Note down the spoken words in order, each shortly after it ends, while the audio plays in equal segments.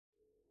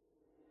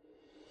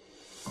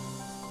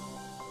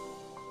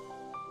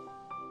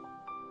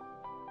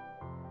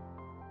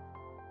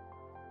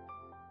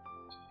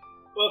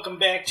Welcome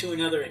back to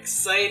another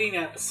exciting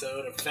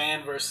episode of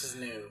Fan vs.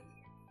 Noob.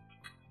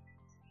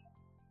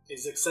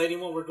 Is exciting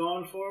what we're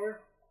going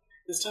for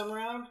this time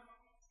around?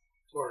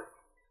 Or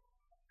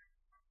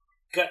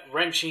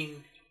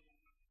gut-wrenching,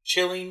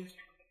 chilling?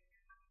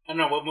 I don't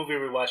know, what movie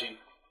are we watching?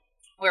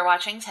 We're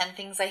watching 10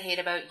 Things I Hate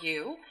About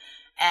You,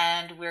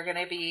 and we're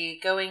going to be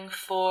going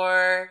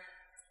for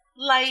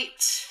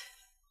light,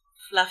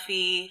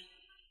 fluffy,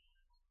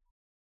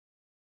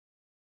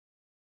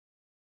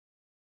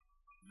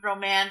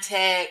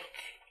 romantic.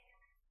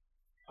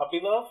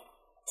 Puppy Love?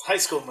 It's a high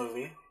school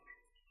movie.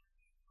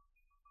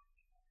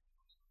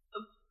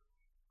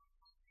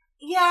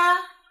 Yeah,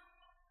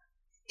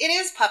 it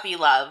is puppy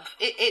love.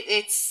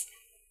 It's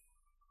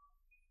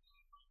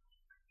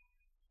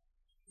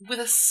with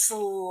a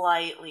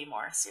slightly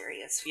more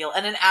serious feel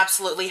and an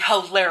absolutely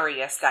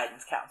hilarious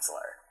guidance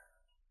counselor.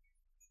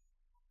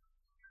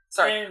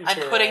 Sorry,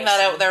 I'm putting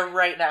that out there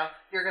right now.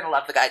 You're going to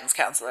love the guidance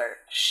counselor.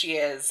 She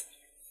is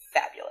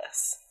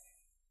fabulous.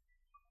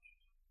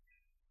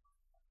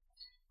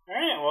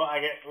 Alright,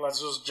 well,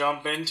 let's just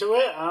jump into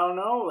it. I don't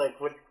know,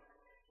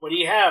 what do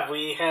you have?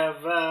 We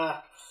have, what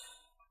are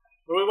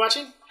we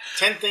watching?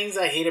 10 Things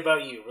I Hate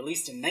About You,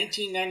 released in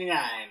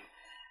 1999.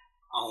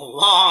 A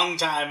long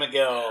time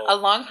ago.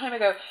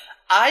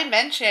 I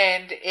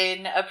mentioned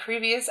in a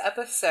previous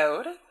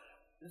episode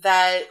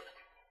that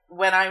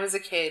when I was a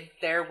kid,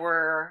 there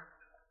were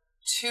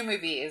 2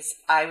 movies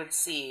I would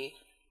see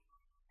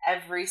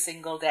every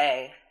single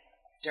day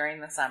during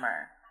the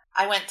summer.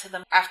 I went to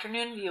the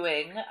afternoon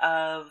viewing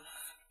of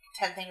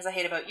 10 Things I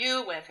Hate About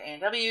You, went to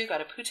A&W,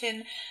 got a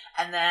poutine,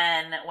 and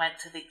then went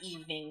to the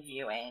evening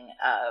viewing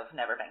of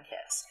Never Been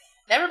Kissed.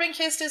 Never Been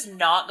Kissed is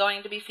not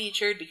going to be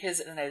featured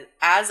because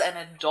as an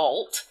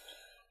adult,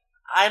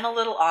 I'm a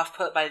little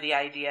off-put by the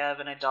idea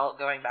of an adult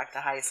going back to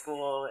high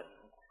school and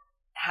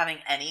having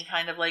any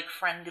kind of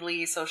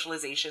friendly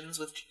socializations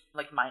with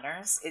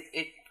minors.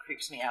 It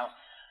creeps me out.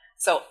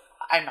 So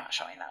I'm not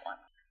showing that one.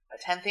 But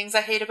 10 Things I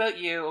Hate About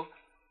You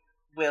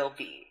will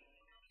be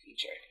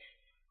featured.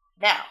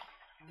 Now,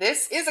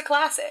 this is a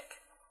classic.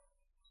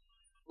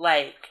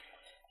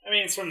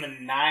 It's from the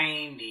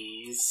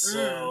 90s,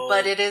 so...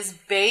 but it is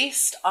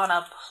based on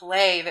a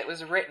play that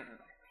was written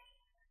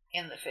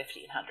in the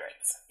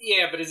 1500s.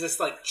 Yeah, but is this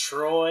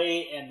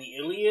Troy and the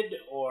Iliad,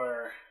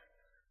 or...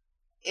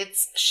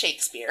 It's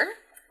Shakespeare.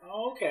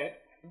 Oh, okay.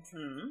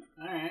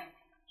 Mm-hmm. Alright.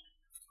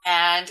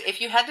 And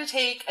if you had to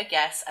take a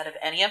guess out of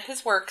any of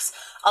his works,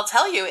 I'll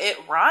tell you, it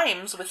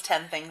rhymes with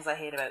 10 Things I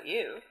Hate About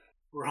You.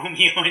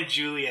 Romeo and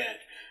Juliet.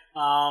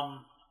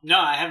 No,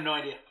 I have no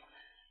idea.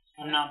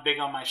 I'm not big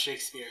on my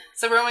Shakespeare.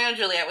 So Romeo and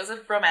Juliet was a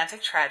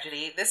romantic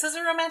tragedy. This is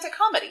a romantic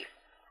comedy.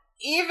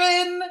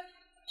 Even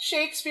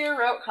Shakespeare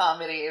wrote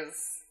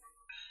comedies.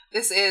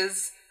 This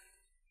is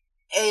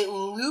a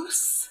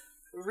loose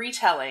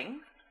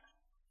retelling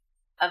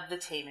of The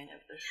Taming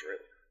of the Shrew.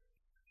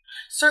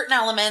 Certain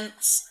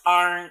elements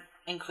aren't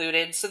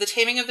included. So The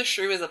Taming of the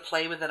Shrew is a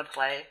play within a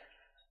play.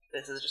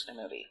 This is just a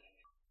movie.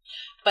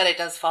 But it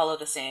does follow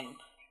the same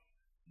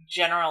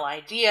general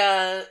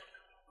idea.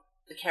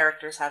 The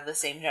characters have the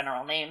same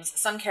general names.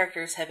 Some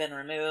characters have been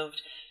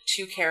removed.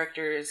 2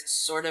 characters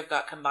sort of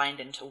got combined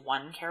into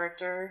 1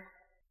 character.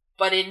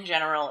 But in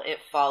general, it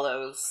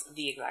follows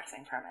the exact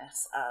same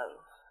premise of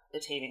The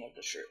Taming of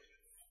the Shrew.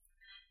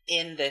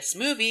 In this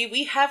movie,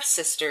 we have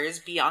sisters,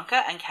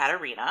 Bianca and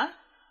Katerina.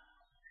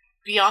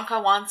 Bianca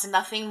wants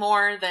nothing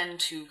more than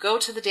to go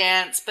to the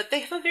dance, but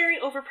they have a very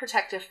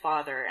overprotective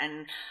father,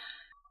 and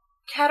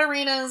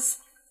Katerina's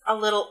a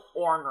little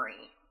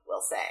ornery,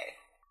 we'll say.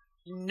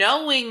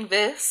 Knowing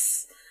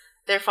this,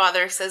 their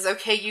father says,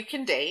 okay, you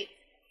can date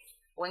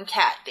when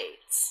Kat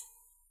dates.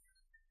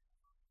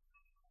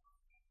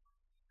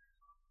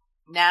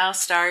 Now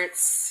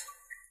starts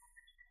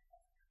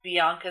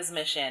Bianca's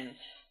mission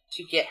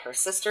to get her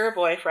sister a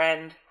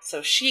boyfriend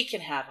so she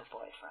can have a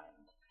boyfriend.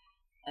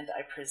 And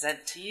I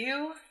present to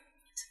you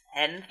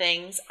 10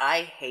 Things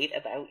I Hate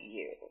About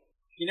You.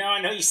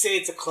 I know you say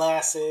it's a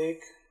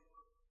classic.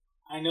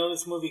 I know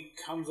this movie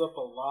comes up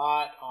a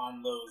lot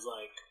on those,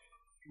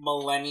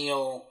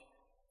 millennial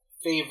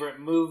favorite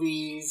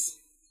movies.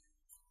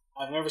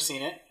 I've never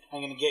seen it.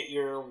 I'm going to get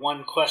your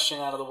one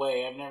question out of the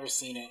way. I've never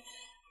seen it.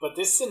 But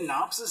this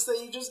synopsis that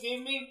you just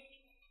gave me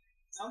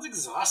sounds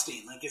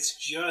exhausting. It's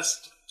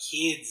just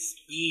kids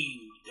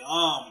being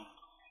dumb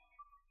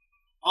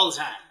all the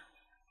time.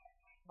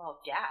 Well,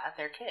 yeah,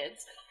 they're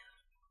kids.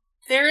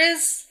 There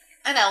is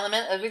an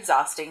element of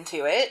exhausting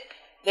to it.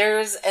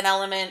 There's an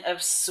element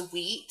of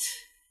sweet.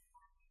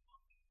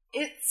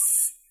 And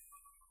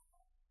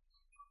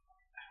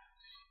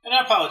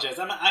I apologize.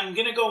 I'm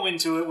going to go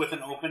into it with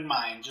an open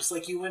mind, just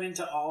like you went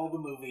into all the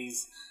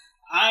movies.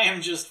 I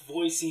am just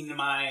voicing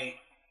my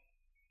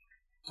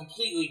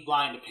completely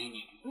blind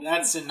opinion.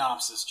 That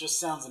synopsis just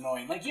sounds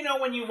annoying.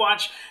 When you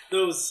watch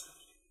those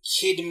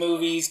kid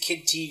movies,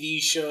 kid TV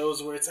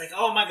shows where it's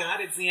oh my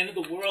god, it's the end of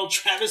the world,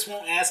 Travis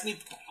won't ask me to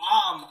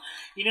prom.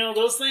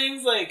 Those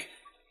things,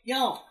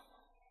 yo,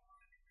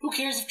 who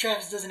cares if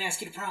Travis doesn't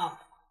ask you to prom?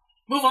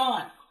 Move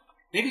on.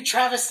 maybe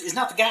Travis is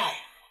not the guy.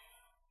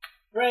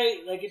 Right?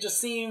 Like, it just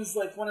seems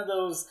like one of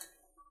those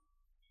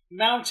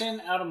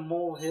mountain out of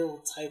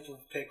molehill type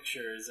of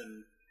pictures.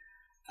 And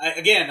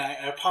I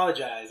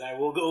apologize. I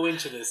will go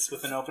into this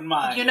with an open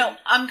mind. You know,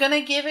 I'm going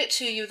to give it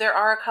to you. There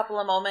are a couple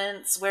of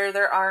moments where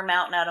there are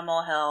mountain out of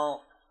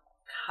molehill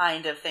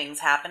kind of things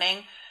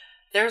happening.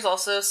 There's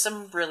also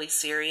some really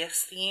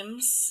serious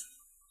themes.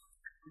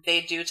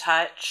 They do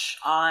touch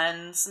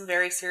on some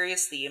very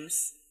serious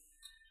themes.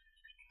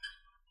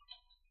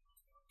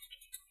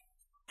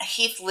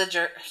 Heath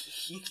Ledger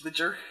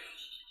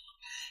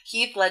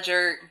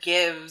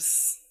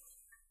gives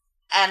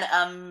an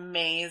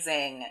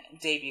amazing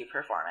debut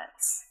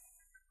performance.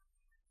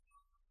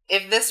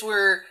 If this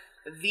were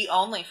the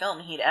only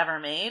film he'd ever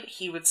made,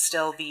 he would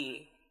still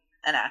be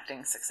an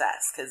acting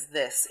success, because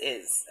this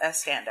is a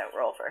standout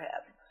role for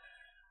him.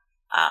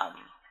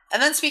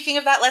 And then speaking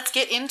of that, let's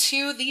get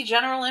into the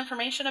general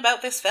information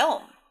about this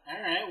film.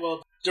 All right,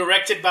 well,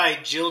 directed by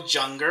Jill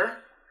Junger.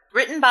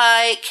 Written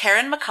by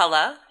Karen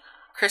McCullough,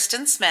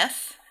 Kristen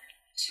Smith,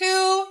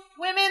 2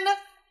 women.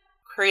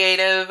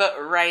 Creative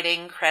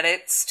writing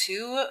credits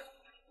to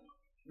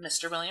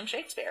Mr. William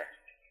Shakespeare.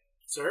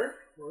 Sir?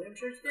 William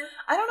Shakespeare?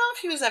 I don't know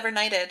if he was ever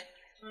knighted.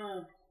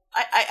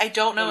 I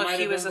don't know if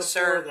he was a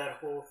sir. That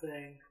whole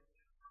thing.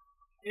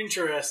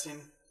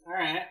 Interesting. All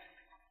right.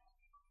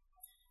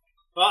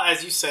 Well,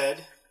 as you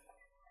said,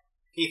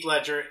 Heath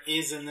Ledger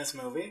is in this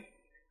movie.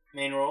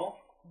 Main role.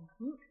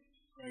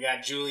 Mm-hmm. We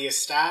got Julia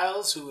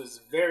Stiles, who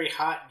was very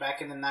hot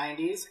back in the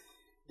 90s.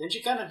 Then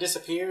she kind of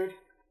disappeared.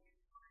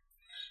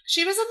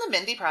 She was in the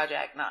Mindy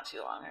Project not too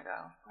long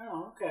ago.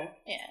 Oh, okay.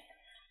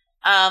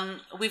 Yeah.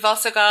 We've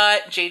also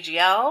got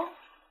JGL,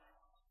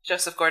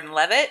 Joseph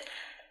Gordon-Levitt,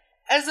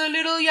 as a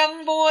little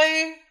young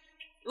boy.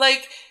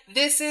 Like,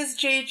 this is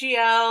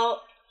JGL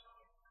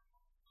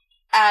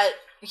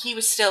he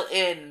was still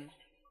in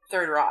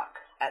Third Rock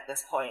at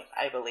this point,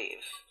 I believe.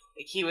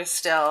 Like, he was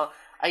still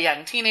a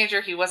young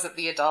teenager. He wasn't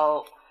the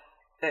adult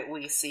that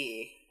we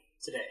see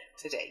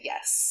today.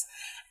 Yes.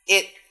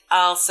 It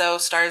also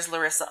stars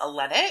Larissa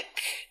Olenek.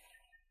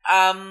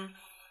 I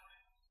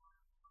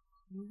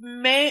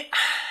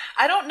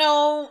don't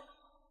know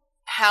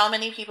how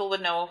many people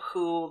would know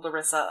who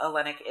Larissa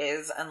Olenek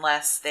is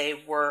unless they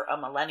were a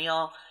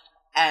millennial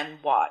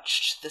and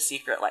watched The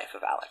Secret Life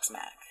of Alex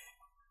Mack.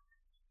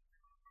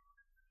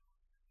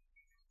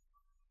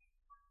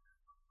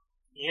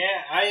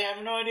 Yeah, I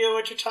have no idea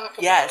what you're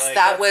talking yes,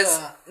 about.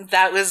 Yes,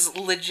 that was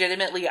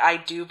legitimately, I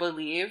do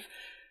believe,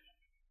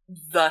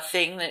 the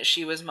thing that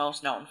she was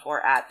most known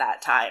for at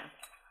that time.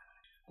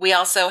 We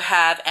also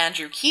have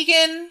Andrew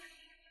Keegan,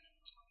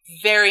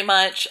 very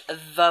much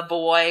the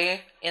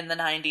boy in the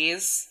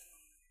 90s.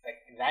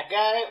 Like that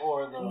guy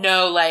or the...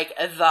 No, like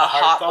the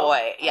hot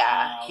boy. Yeah,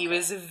 ah, okay. He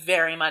was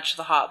very much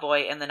the hot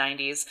boy in the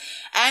 90s.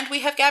 And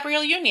we have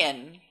Gabrielle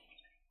Union.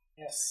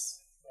 Yes.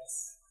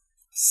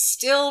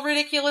 Still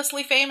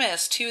ridiculously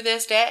famous to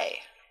this day.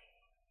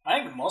 I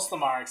think most of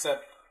them are,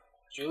 except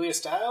Julia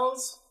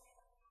Stiles.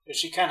 But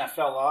she kind of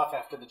fell off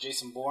after the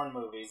Jason Bourne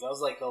movies. That was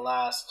like the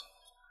last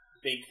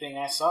big thing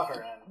I saw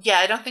her in. Yeah,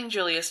 I don't think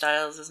Julia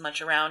Stiles is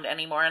much around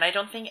anymore, and I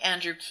don't think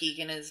Andrew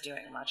Keegan is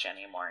doing much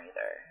anymore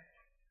either.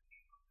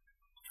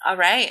 All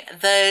right,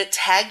 the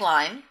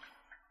tagline.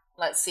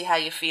 Let's see how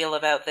you feel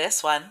about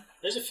this one.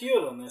 There's a few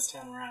of them this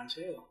time around,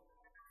 too.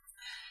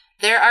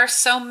 There are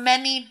so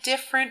many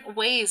different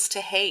ways to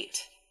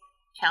hate.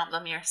 Count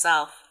them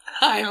yourself.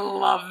 I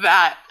love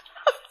that.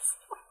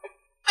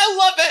 I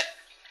love it.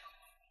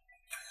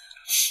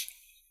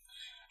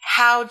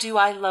 How do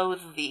I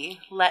loathe thee?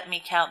 Let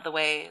me count the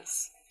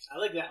ways. I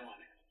like that one.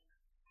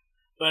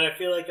 But I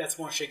feel like that's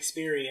more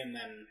Shakespearean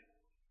than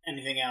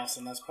anything else,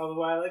 and that's probably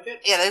why I like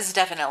it. Yeah, this is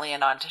definitely a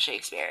nod to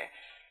Shakespeare.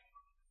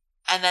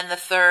 And then the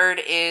third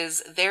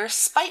is they're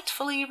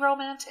spitefully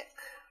romantic.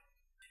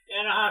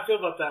 Yeah, I know how I feel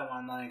about that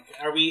one. Like,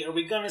 are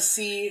we gonna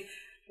see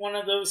one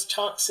of those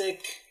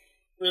toxic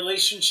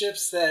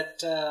relationships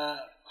that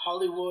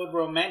Hollywood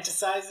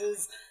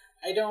romanticizes?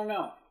 I don't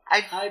know.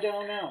 I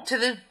don't know. To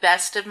the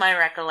best of my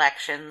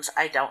recollections,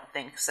 I don't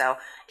think so.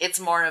 It's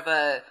more of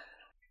a...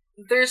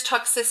 There's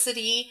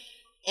toxicity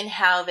in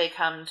how they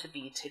come to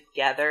be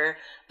together,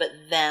 but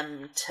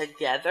them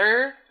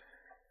together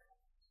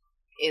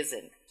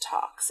isn't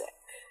toxic.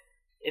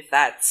 If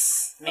that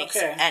makes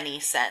any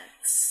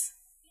sense.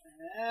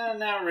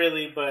 Not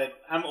really, but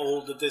I'm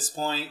old at this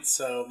point,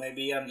 so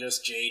maybe I'm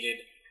just jaded.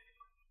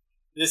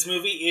 This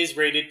movie is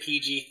rated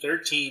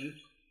PG-13.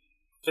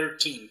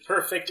 13,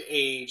 perfect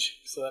age,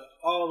 so that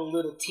all the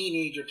little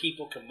teenager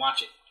people can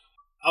watch it.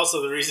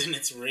 Also, the reason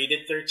it's rated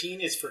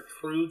 13 is for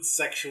crude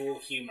sexual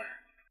humor.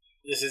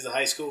 This is a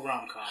high school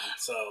rom-com,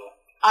 so...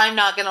 I'm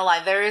not gonna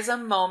lie, there is a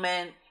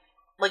moment,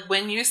 like,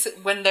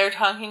 when they're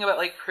talking about,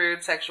 like,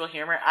 crude sexual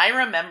humor, I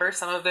remember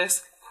some of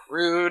this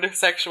crude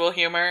sexual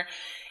humor.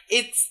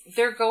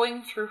 They're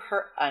going through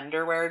her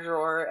underwear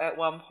drawer at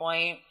one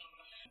point,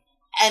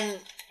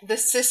 and the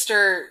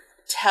sister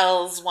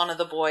tells one of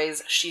the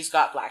boys she's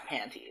got black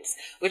panties,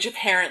 which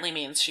apparently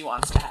means she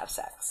wants to have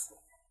sex.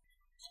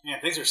 Man,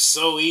 things were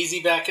so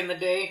easy back in the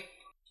day.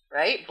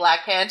 Right?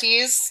 Black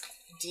panties,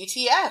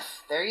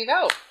 DTF. There you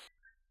go.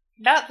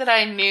 Not that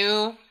I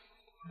knew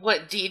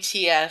what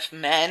DTF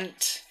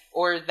meant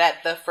or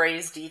that the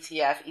phrase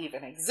DTF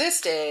even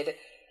existed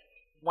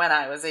when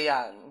I was a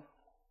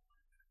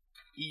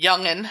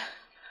youngin'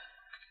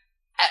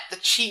 at the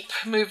cheap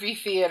movie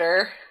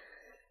theater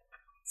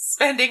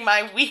spending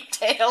my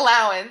weekday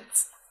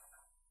allowance.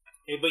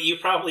 Hey, but you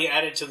probably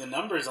added to the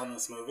numbers on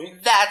this movie.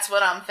 That's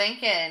what I'm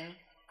thinking.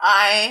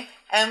 I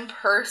am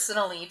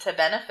personally to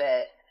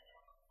benefit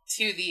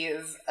to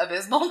these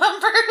abysmal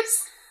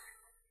numbers.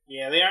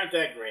 Yeah, they aren't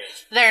that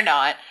great. They're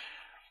not.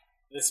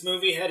 This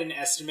movie had an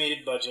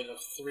estimated budget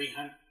of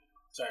 300...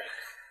 Sorry.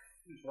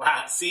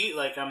 Wow, see?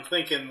 Like, I'm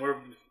thinking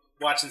we're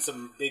watching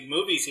some big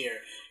movies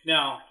here.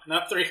 No,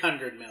 not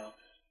 300 mil.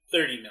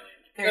 30 million.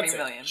 30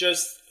 million.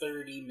 Just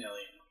 30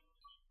 million.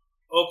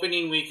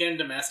 Opening weekend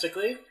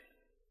domestically,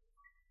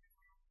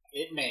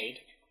 it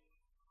made...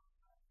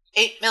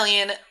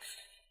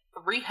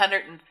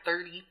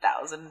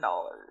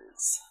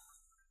 $8,330,000.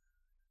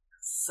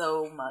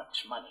 So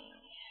much money.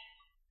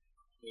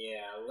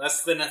 Yeah,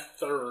 less than a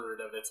third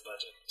of its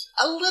budget.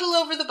 A little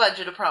over the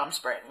budget of Palm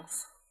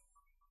Springs.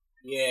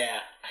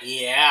 Yeah.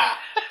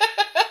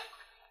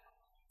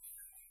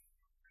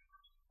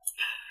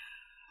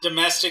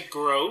 Domestic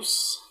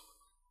gross,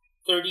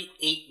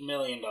 $38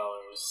 million,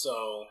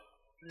 so...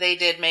 They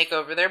did make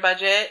over their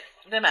budget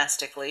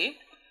domestically.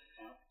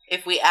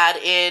 If we add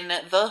in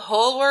the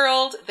whole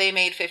world, they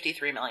made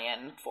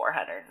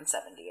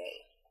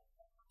 $53,478,000.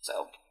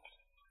 So,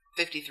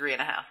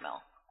 53.5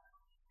 mil.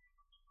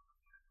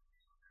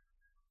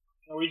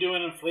 Are we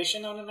doing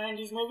inflation on the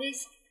 90s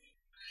movies?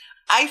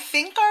 I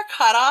think our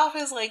cutoff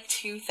is like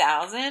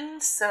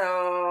 2,000,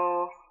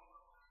 so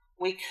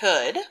we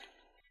could.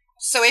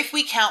 So if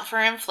we count for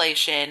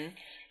inflation,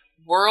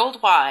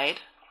 worldwide,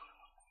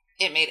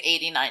 it made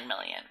 89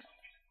 million.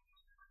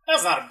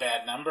 That's not a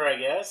bad number, I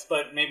guess,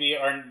 but maybe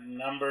our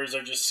numbers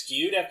are just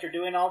skewed after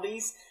doing all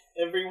these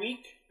every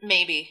week?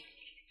 Maybe.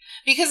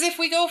 Because if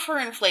we go for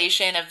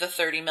inflation of the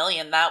 30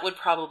 million, that would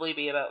probably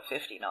be about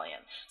 50 million.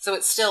 So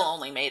it still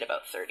only made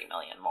about 30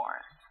 million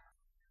more.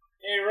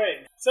 Yeah,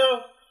 right.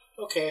 So,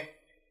 okay.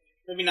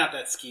 Maybe not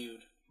that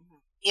skewed.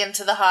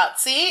 Into the hot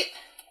seat.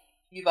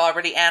 You've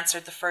already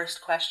answered the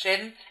first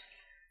question.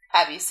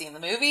 Have you seen the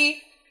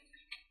movie?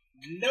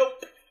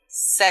 Nope.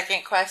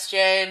 Second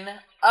question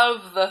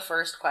of the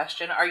first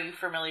question. Are you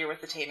familiar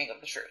with The Taming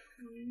of the Shrew?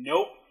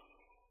 Nope.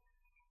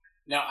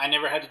 No, I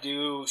never had to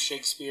do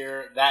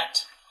Shakespeare,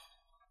 that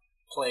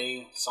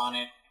play,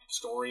 sonnet,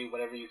 story,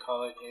 whatever you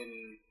call it,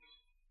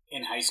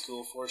 in high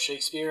school for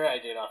Shakespeare. I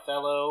did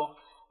Othello.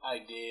 I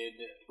did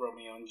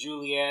Romeo and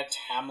Juliet,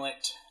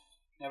 Hamlet,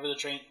 never the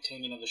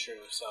Taming of the Shrew,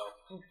 so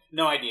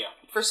no idea.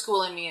 For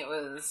schooling me, it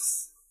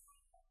was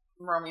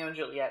Romeo and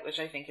Juliet, which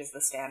I think is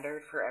the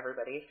standard for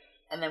everybody.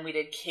 And then we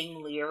did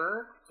King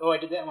Lear. Oh, I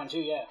did that one too,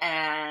 yeah.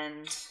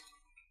 And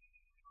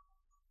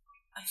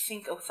I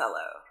think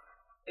Othello.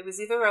 It was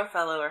either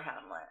Othello or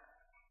Hamlet.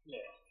 Yeah.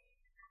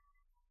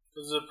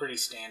 Those are pretty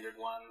standard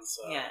ones,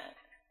 so... Yeah.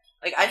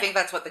 Like, I think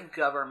that's what the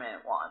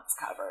government wants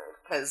covered,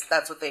 because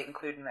that's what they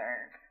include in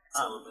their...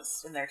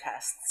 syllabus. In their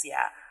tests,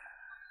 yeah.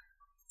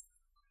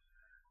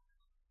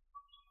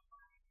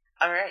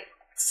 Alright,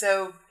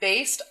 so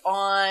based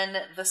on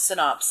the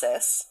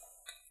synopsis,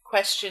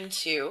 question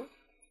 2,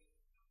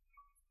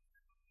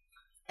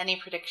 any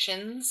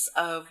predictions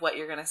of what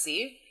you're going to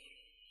see?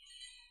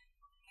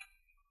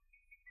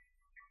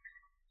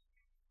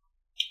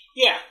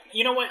 Yeah,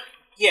 you know what?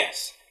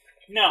 Yes.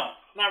 No,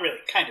 not really.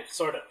 Kind of,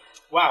 sort of.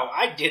 Wow,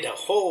 I did a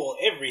whole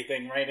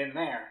everything right in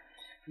there.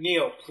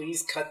 Neil,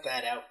 please cut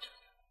that out.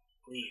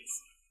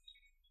 Please.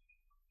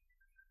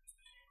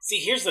 See,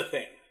 here's the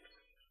thing.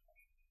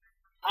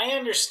 I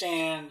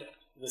understand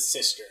the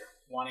sister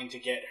wanting to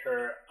get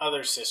her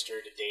other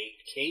sister to date.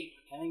 Kate,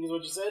 I think is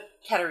what you said?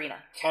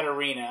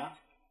 Katerina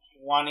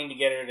wanting to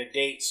get her to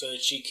date so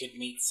that she could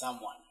meet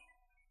someone.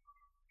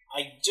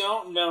 I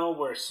don't know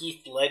where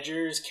Heath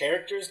Ledger's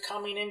character is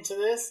coming into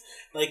this.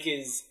 Like,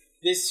 is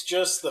this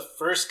just the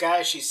first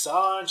guy she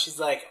saw and she's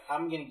like,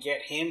 I'm going to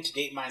get him to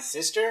date my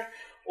sister?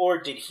 Or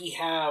did he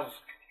have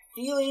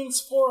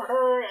feelings for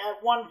her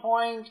at one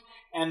point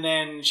and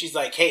then she's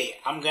like, hey,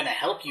 I'm going to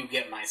help you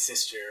get my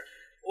sister?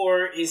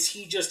 Or is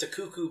he just a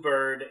cuckoo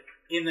bird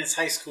in this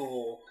high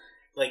school,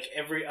 like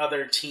every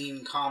other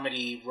teen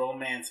comedy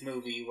romance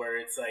movie where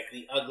it's like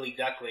the ugly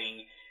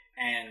duckling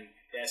and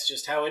that's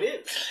just how it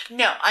is?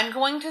 No, I'm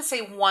going to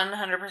say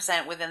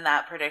 100% within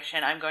that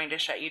prediction. I'm going to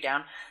shut you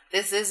down.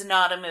 This is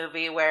not a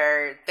movie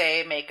where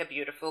they make a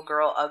beautiful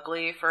girl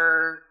ugly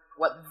for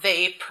what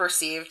they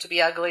perceive to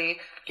be ugly,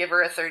 give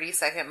her a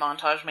 30-second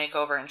montage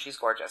makeover, and she's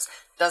gorgeous.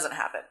 Doesn't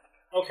happen.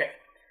 Okay.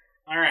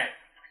 Alright.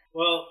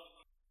 Well,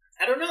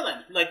 I don't know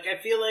then. Like, I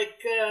feel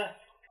like,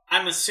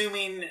 I'm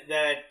assuming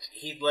that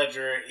Heath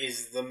Ledger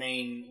is the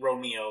main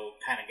Romeo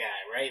kind of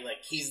guy, right?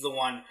 Like, he's the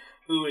one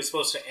who is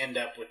supposed to end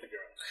up with the girl.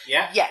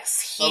 Yeah?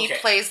 Yes, he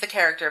plays the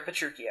character of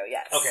Petruchio,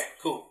 yes. Okay,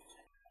 cool.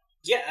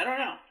 Yeah, I don't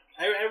know.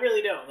 I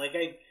really don't. Like,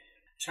 I'm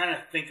trying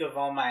to think of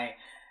all my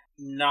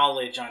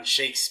knowledge on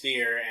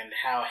Shakespeare and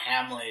how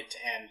Hamlet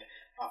and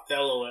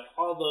Othello and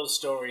all those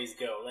stories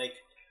go. Like,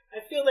 I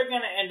feel they're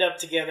going to end up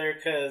together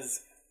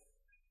because,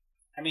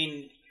 I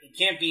mean, it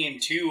can't be in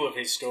two of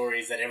his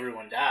stories that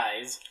everyone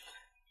dies.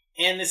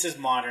 And this is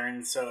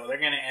modern, so they're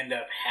going to end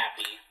up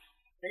happy.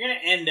 They're going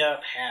to end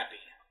up happy.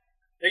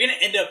 They're going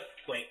to end up,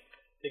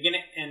 they're going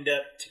to end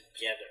up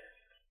together.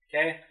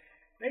 Okay?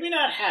 Maybe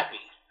not happy,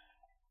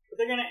 but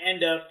they're going to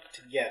end up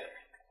together.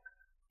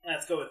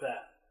 Let's go with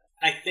that.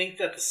 I think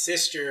that the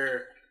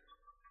sister,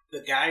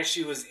 the guy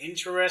she was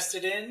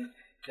interested in,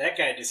 that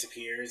guy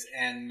disappears,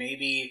 and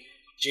maybe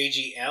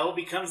JGL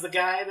becomes the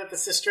guy that the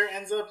sister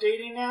ends up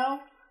dating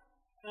now?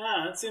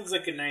 That seems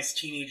like a nice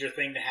teenager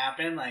thing to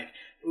happen. Like,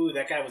 ooh,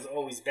 that guy was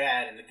always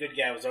bad, and the good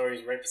guy was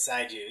always right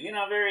beside you. You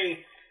know,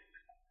 very,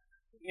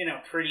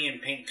 pretty in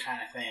pink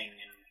kind of thing.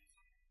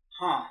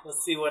 And,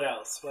 let's see what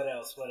else.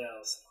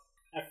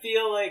 I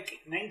feel like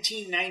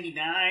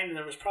 1999,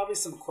 there was probably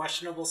some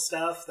questionable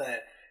stuff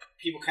that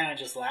people kind of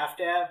just laughed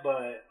at,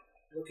 but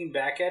looking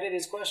back at it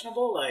is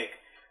questionable, like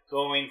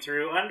going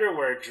through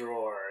underwear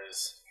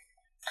drawers.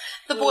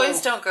 The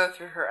boys don't go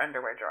through her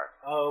underwear drawer.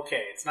 Oh,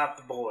 okay. It's not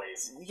the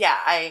boys. Yeah,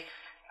 I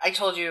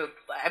told you,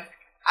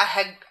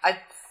 I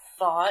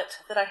thought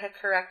that I had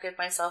corrected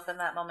myself in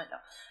that moment. No.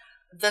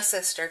 The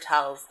sister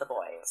tells the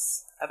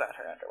boys about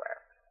her underwear.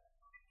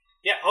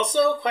 Yeah,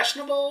 also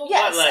questionable.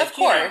 Yes, but of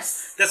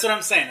course. That's what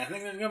I'm saying. I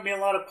think there's going to be a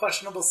lot of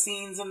questionable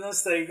scenes in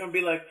this that you're going to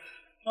be like,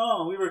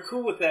 oh, we were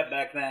cool with that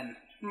back then.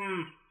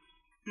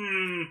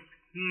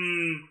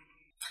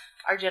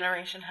 Our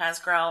generation has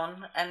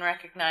grown and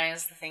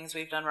recognized the things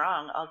we've done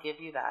wrong. I'll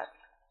give you that.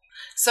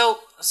 So,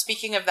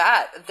 speaking of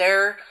that,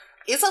 there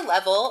is a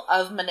level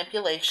of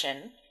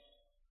manipulation.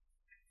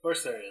 Of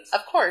course there is.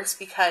 Of course,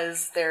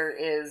 because there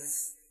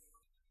is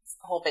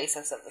the whole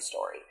basis of the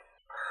story.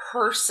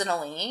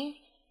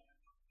 Personally,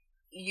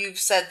 you've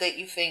said that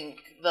you think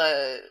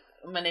the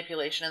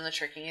manipulation and the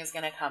tricking is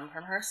going to come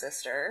from her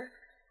sister.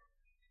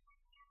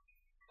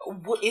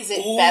 Is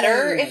it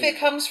better if it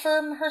comes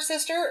from her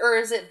sister, or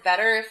is it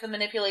better if the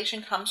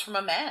manipulation comes from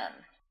a man?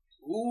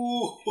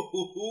 Ooh,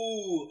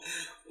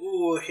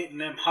 hitting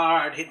them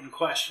hard, hitting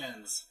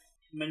questions.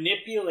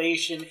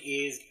 Manipulation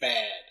is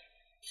bad.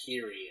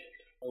 Period.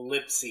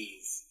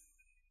 Ellipses.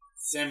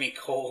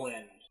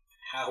 Semicolon.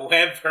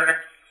 However,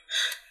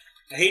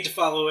 I hate to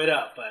follow it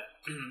up, but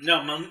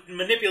no,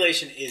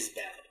 manipulation is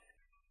bad.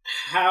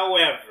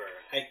 However,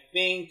 I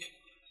think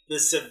the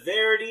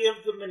severity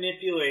of the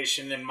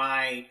manipulation in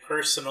my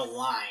personal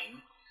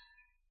line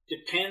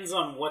depends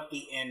on what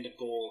the end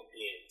goal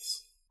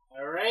is.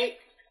 Alright?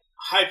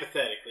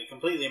 Hypothetically,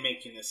 completely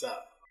making this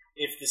up.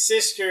 If the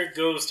sister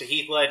goes to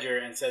Heath Ledger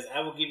and says, I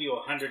will give you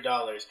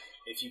 $100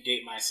 if you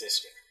date my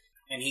sister,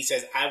 and he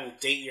says, I will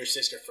date your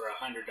sister for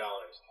 $100,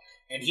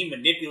 and he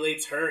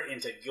manipulates her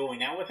into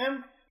going out with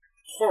him,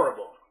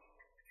 horrible.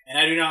 And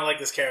I do not like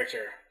this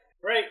character.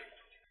 Right?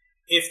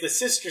 If the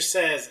sister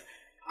says,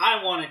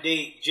 I want to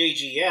date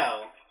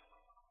JGL,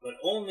 but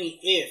only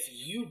if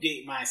you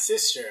date my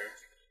sister,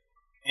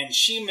 and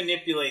she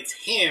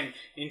manipulates him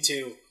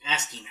into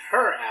asking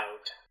her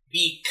out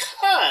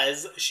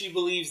because she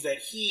believes that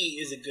he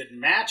is a good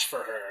match for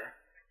her,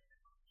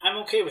 I'm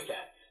okay with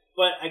that.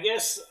 But I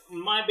guess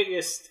my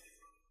biggest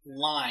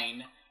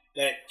line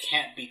that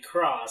can't be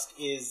crossed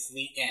is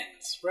the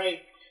ends,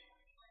 right?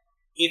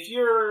 If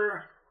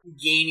you're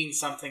gaining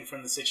something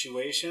from the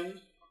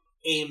situation,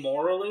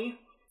 amorally,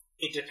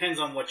 it depends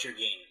on what you're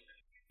gaining.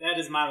 That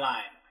is my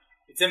line.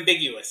 It's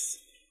ambiguous,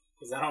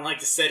 because I don't like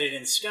to set it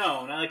in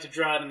stone. I like to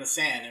draw it in the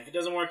sand. And if it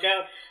doesn't work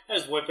out, I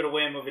just whip it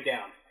away and move it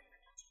down.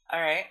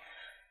 Alright.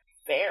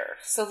 Fair.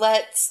 So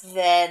let's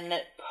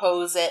then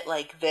pose it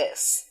like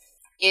this.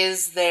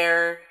 Is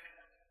there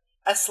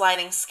a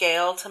sliding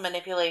scale to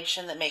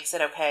manipulation that makes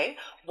it okay?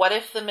 What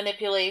if the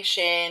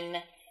manipulation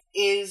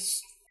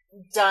is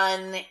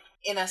done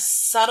in a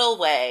subtle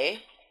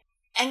way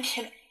and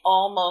can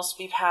almost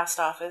be passed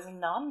off as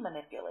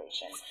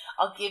non-manipulation?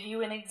 I'll give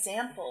you an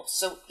example.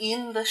 So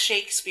in the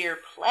Shakespeare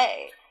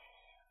play,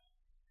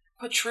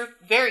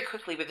 very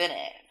quickly within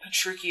it,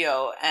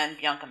 Petruchio and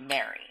Bianca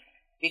marry.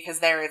 Because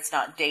there it's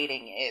not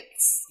dating,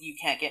 it's you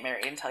can't get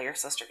married until your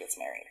sister gets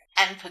married.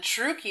 And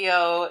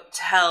Petruchio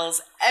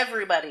tells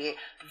everybody,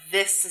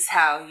 this is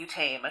how you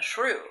tame a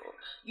shrew.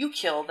 You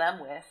kill them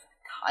with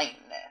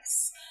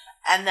kindness.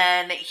 And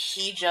then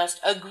he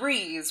just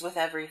agrees with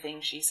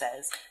everything she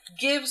says,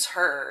 gives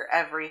her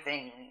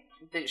everything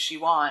that she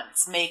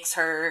wants, makes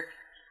her,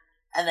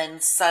 and then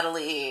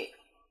subtly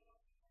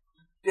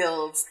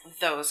builds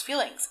those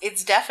feelings.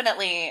 It's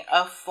definitely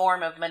a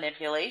form of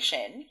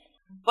manipulation.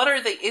 But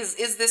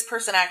is this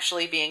person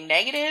actually being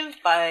negative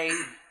by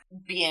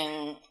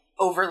being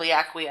overly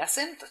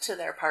acquiescent to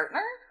their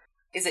partner?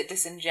 Is it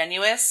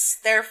disingenuous,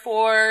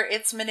 therefore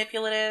it's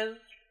manipulative?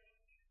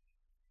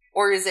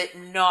 Or is it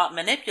not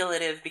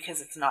manipulative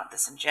because it's not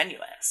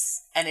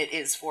disingenuous, and it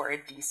is for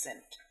a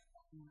decent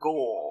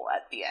goal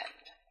at the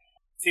end?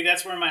 See,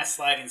 that's where my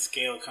sliding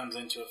scale comes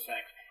into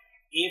effect.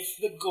 if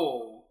the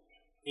goal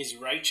is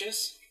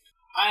righteous,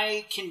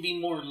 I can be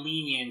more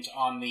lenient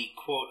on the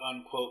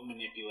quote-unquote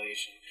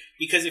manipulation.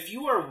 Because if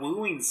you are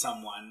wooing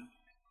someone,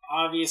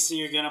 obviously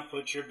you're going to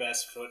put your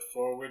best foot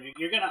forward.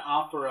 You're going to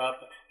offer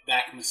up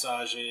back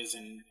massages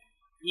and,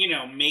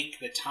 make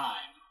the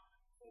time,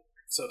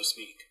 so to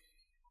speak.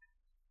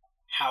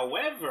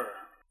 However,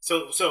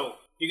 so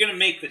you're going to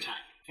make the time,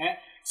 okay?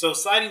 So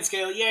sliding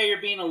scale, yeah,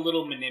 you're being a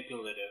little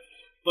manipulative.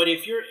 But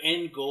if your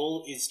end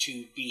goal is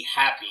to be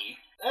happy,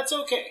 that's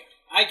okay.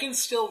 I can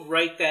still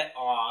write that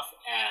off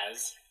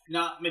as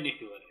not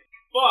manipulative.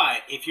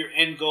 But if your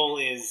end goal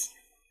is,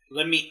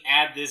 let me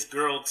add this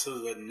girl to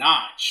the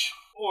notch,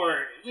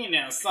 or,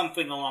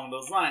 something along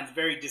those lines,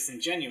 very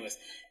disingenuous,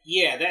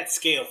 yeah, that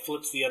scale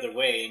flips the other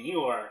way, and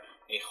you are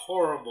a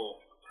horrible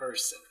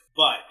person.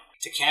 But,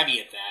 to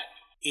caveat that,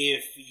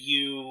 if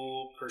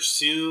you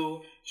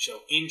pursue, show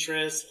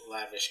interest,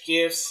 lavish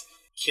gifts,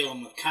 kill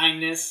them with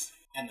kindness,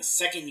 and the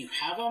second you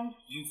have them,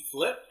 you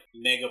flip,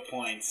 mega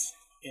points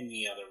in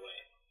the other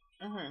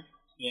way. Mm-hmm.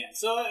 Yeah,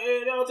 so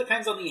it all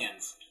depends on the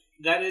ends.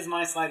 That is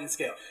my sliding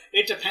scale.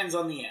 It depends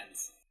on the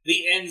ends.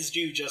 The ends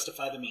do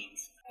justify the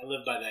means. I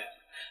live by that.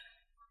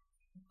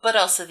 But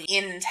also the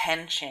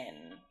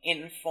intention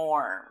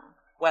inform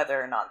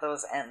whether or not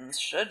those ends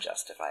should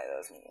justify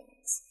those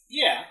means.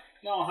 Yeah,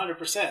 no,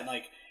 100%.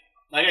 Like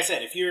I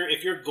said, if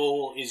your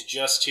goal is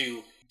just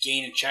to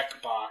gain a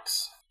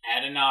checkbox,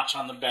 add a notch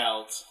on the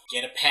belt,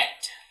 get a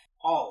pet,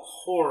 all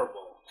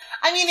horrible.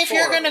 I mean, if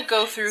you're going to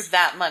go through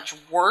that much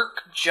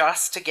work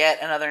just to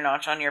get another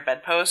notch on your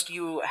bedpost,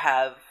 you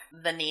have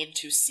the need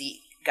to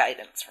seek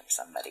guidance from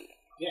somebody.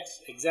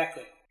 Yes,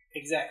 exactly.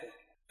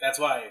 That's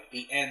why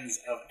the ends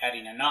of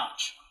adding a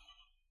notch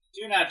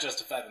do not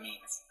justify the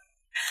means.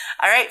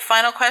 All right,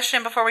 final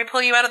question before we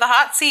pull you out of the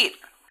hot seat.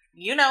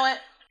 You know it.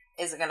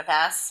 Is it going to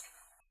pass?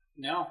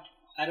 No,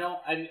 I don't.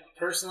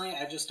 Personally,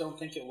 I just don't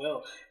think it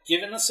will.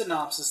 Given the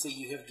synopsis that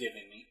you have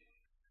given me,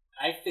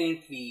 I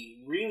think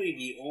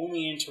the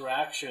only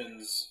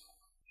interactions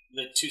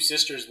the two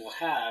sisters will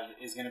have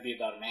is going to be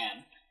about a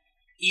man.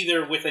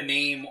 Either with a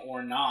name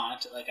or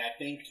not. Like, I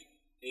think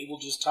they will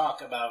just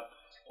talk about,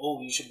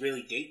 you should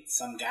really date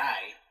some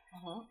guy,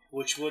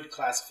 which would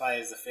classify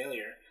as a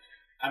failure.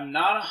 I'm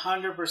not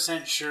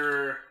 100%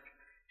 sure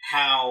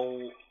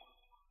how,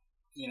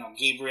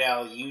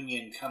 Gabrielle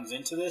Union comes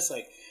into this.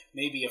 Like,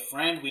 maybe a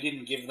friend. We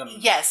didn't give them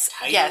titles.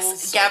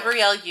 Yes. So.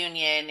 Gabrielle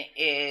Union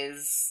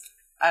is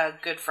a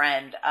good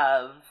friend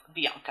of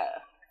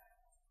Bianca.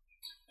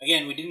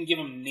 Again, we didn't give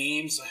them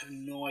names, so I have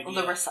no idea.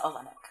 Larissa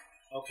Olenek.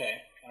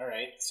 Okay,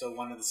 alright. So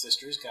one of the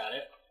sisters got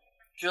it.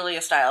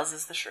 Julia Stiles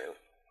is the shrew.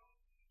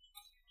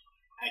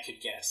 I could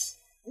guess.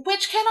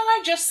 Which, can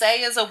I just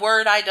say, is a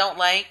word I don't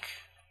like?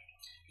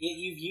 Yeah,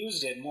 you've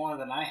used it more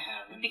than I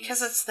have.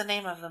 Because it's the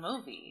name of the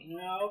movie.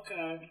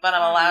 Okay. But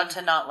I'm allowed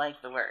to not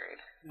like the word.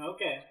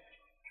 Okay.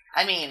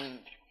 I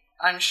mean,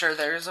 I'm sure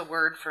there's a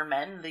word for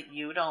men that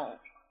you don't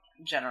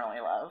generally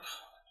love.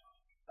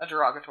 A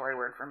derogatory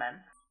word for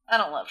men. I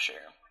don't love shrew.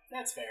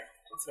 That's fair.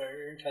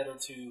 You're entitled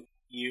to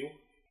your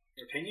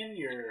opinion.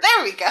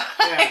 There we go.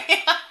 Yeah.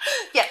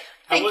 Yeah.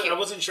 Thank you. I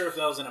wasn't sure if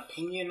that was an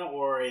opinion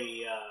or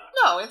a.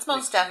 No, it's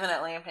most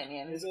definitely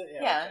opinion. Is it?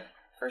 Yeah, okay.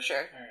 For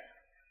sure.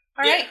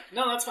 All right.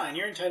 No, that's fine.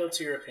 You're entitled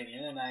to your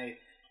opinion, and I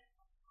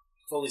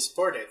fully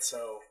support it.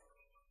 So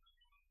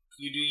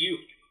you do you.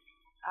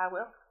 I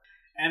will.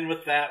 And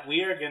with that,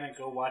 we are gonna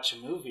go watch a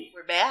movie.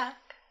 We're back.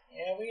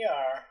 Yeah, we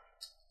are.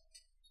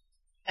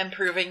 And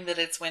proving that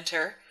it's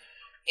winter.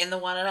 In the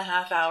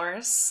 1.5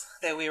 hours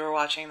that we were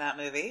watching that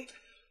movie,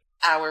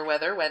 our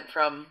weather went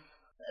from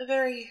a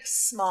very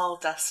small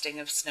dusting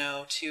of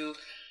snow to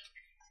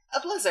a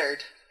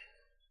blizzard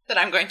that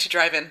I'm going to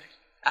drive in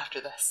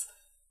after this.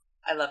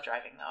 I love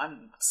driving, though.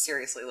 I'm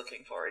seriously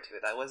looking forward to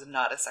it. That was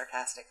not as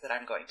sarcastic that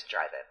I'm going to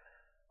drive it.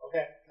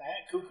 Okay.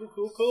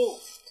 Cool.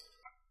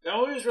 The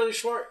movie was really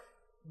short,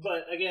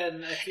 but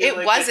again, I feel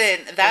it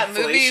wasn't. That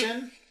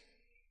inflation.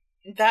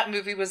 That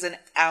movie was an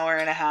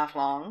 1.5 hours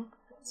long.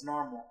 It's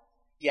normal.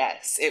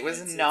 Yes, it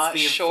was not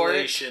short.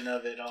 It's the inflation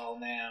of it all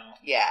now.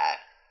 Yeah.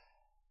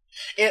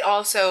 It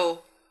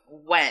also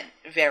went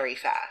very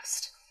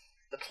fast.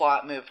 The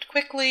plot moved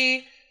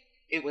quickly.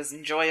 It was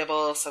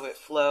enjoyable, so it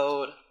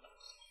flowed.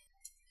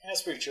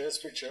 That's pretty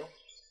true.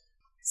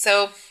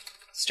 So,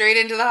 straight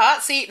into the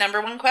hot seat. Number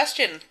one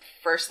question.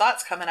 First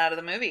thoughts coming out of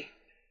the movie.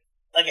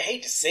 Like, I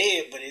hate to say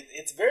it, but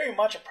it's very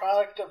much a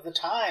product of the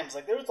times.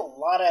 Like, there was a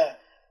lot of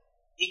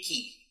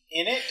icky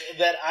in it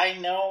that I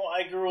know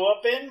I grew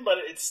up in, but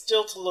it's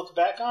still, to look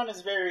back on,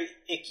 is very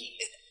icky.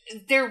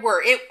 There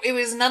were. It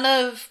was none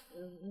of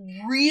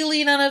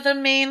the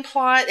main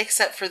plot,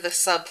 except for the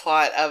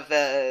subplot of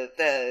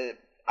the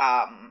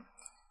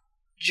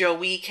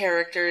Joey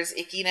character's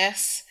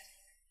ickiness.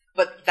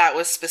 But that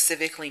was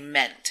specifically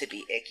meant to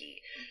be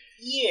icky.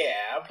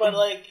 Yeah, but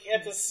like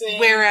at the same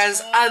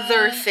Whereas time...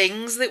 other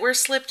things that were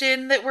slipped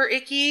in that were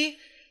icky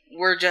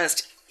were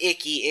just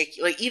icky.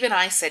 Like, even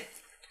I said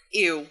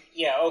ew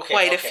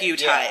quite a few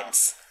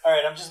times. All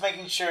right, I'm just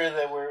making sure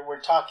that we're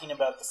talking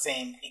about the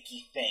same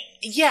icky thing.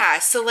 Yeah,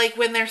 so like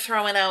when they're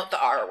throwing out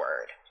the R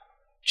word.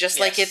 Just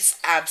like it's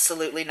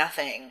absolutely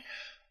nothing.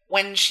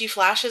 When she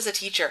flashes a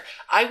teacher,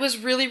 I was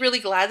really, really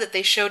glad that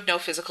they showed no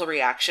physical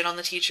reaction on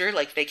the teacher.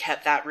 Like, they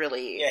kept that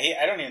really... Yeah,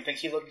 I don't even think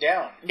he looked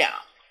down. No.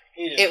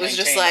 It was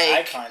just like,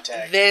 eye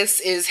contact. This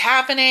is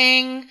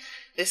happening.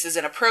 This is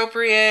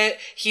inappropriate.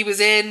 He was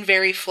in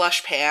very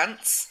flush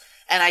pants.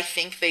 And I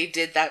think they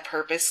did that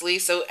purposely.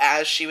 So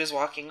as she was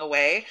walking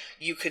away,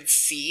 you could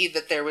see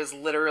that there was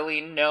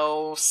literally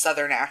no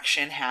southern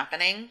action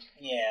happening.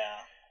 Yeah.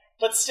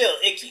 But still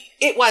icky.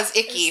 It was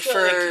icky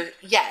icky.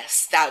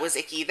 Yes, that was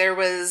icky. There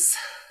was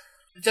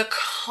the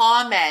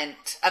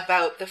comment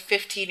about the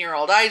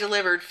 15-year-old. I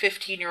delivered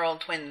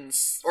 15-year-old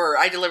twins, or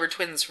I delivered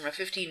twins from a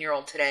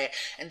 15-year-old today.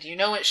 And do you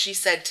know what she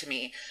said to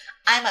me?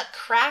 I'm a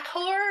crack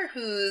whore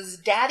whose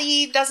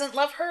daddy doesn't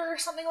love her, or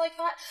something like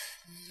that.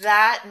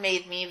 That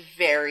made me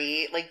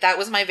very, like, that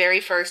was my very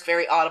first,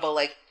 very audible,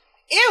 like,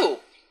 ew!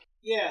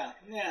 Yeah,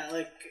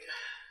 like,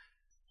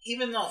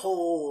 even the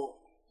whole,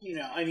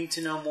 I need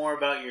to know more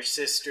about your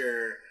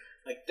sister,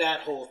 like,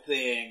 that whole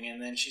thing,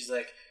 and then she's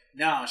like,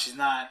 no, she's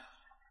not.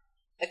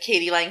 A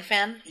Katie Lang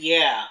fan?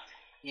 Yeah,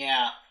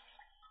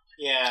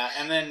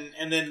 and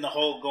then the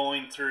whole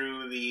going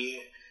through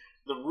the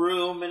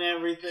room and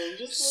everything,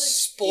 just like...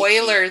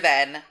 Spoiler icky.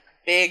 Then.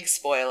 Big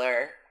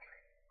spoiler.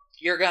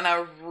 You're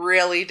gonna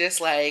really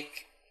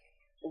dislike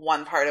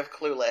one part of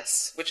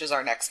Clueless, which is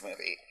our next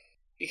movie.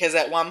 Because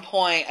at one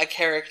point, a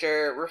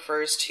character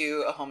refers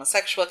to a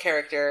homosexual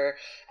character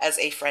as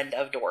a friend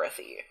of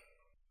Dorothy.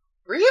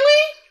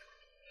 Really?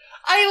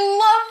 I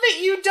love that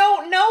you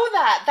don't know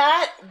that.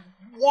 That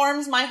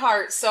warms my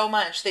heart so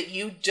much that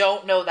you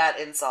don't know that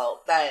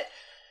insult. That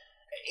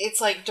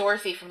it's like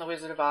Dorothy from The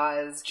Wizard of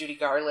Oz, Judy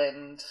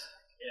Garland.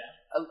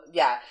 Yeah.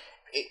 Yeah.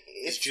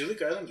 Is Judy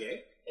Garland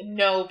gay?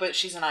 No, but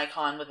she's an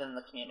icon within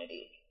the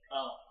community.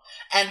 Oh.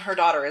 And her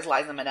daughter is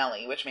Liza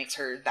Minnelli, which makes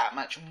her that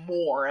much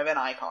more of an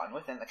icon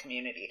within the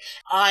community.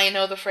 I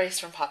know the phrase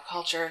from pop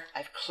culture.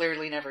 I've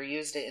clearly never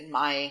used it in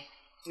my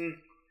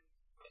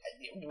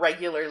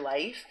regular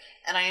life.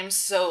 And I am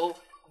so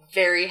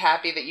very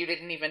happy that you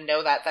didn't even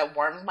know that. That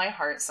warms my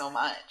heart so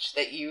much.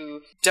 That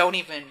you don't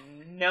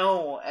even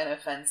know an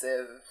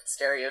offensive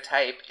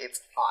stereotype.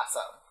 It's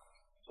awesome.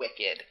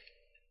 Wicked.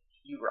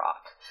 You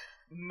rock.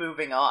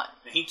 Moving on.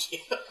 Thank you.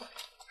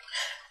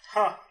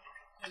 Huh.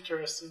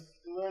 Interesting.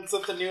 You learn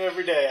something new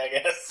every day, I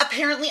guess.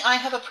 Apparently I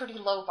have a pretty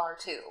low bar,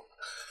 too.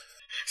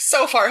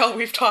 So far, all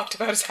we've talked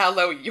about is how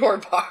low your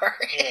bar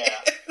is. Yeah.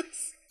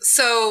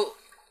 So,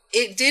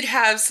 it did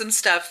have some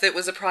stuff that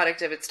was a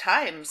product of its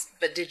times,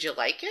 but did you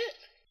like it?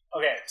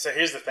 Okay, so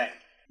here's the thing.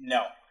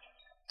 No,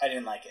 I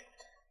didn't like it.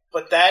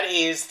 But that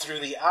is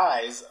through the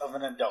eyes of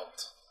an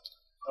adult.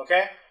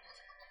 Okay?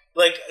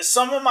 Like,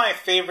 some of my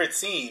favorite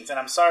scenes, and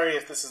I'm sorry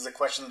if this is a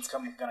question that's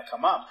going to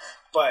come up,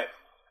 but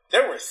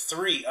there were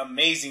 3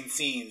 amazing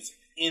scenes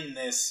in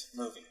this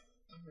movie.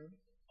 Mm-hmm.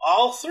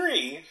 All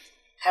 3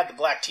 had the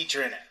black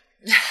teacher in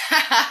it.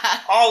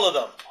 All of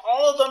them.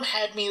 All of them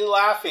had me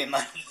laughing.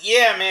 Like,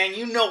 yeah, man,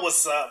 you know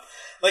what's up.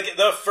 Like,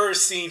 the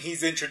first scene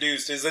he's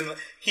introduced is, and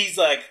he's,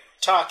 like,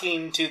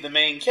 talking to the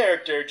main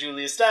character,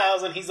 Julia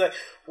Stiles, and he's like,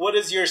 what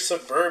is your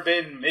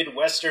suburban,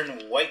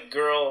 Midwestern, white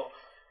girl...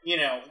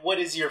 what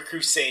is your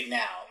crusade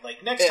now?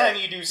 Like, next time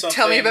you do something...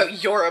 Tell me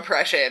about your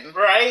oppression.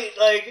 Right?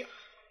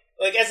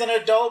 Like as an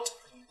adult,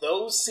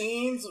 those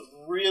scenes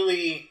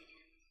really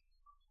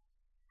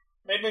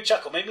made me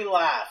chuckle, made me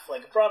laugh.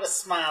 Like, brought a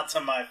smile to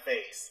my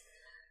face.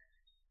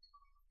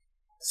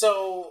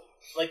 So,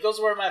 like, those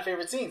were my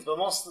favorite scenes. But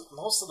most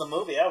of the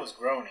movie, I was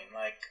groaning.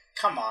 Like,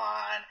 come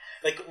on.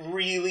 Like,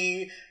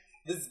 really?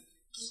 This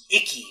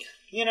icky,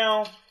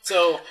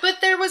 So... But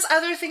there was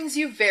other things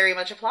you very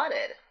much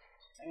applauded.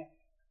 Yeah.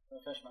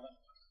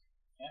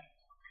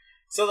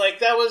 So, like,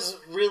 that was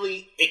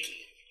really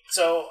icky.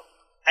 So,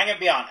 I'm gonna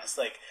be honest.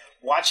 Like,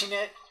 watching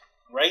it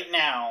right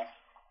now,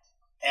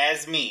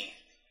 as me,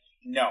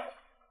 no.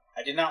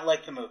 I did not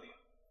like the movie.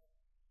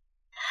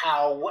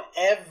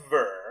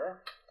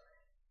 However,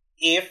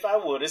 if I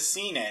would have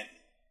seen it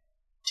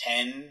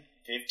 10,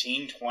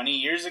 15, 20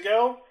 years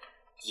ago,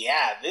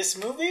 yeah, this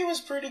movie was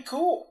pretty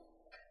cool.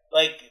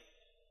 Like,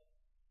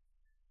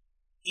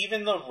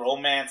 even the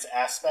romance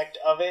aspect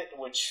of it,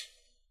 which...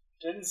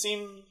 didn't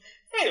seem...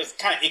 it was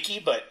kind of icky,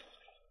 but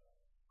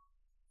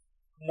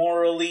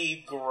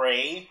morally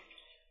gray.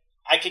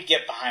 I could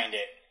get behind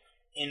it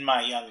in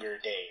my younger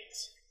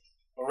days.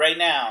 But right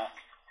now,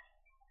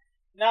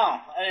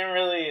 no, I didn't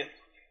really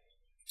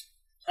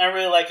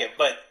like it.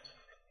 But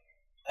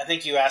I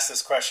think you asked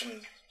this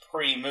question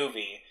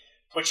pre-movie.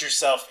 Put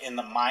yourself in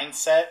the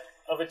mindset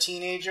of a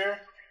teenager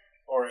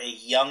or a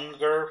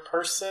younger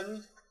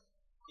person.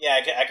 Yeah,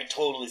 I could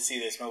totally see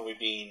this movie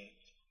being...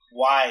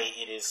 why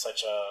it is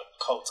such a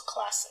cult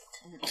classic.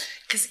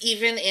 Because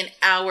even in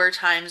our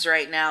times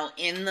right now,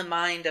 in the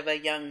mind of a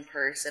young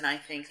person, I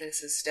think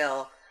this is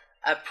still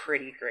a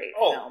pretty great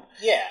film.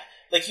 Yeah.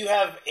 Like, you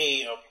have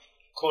a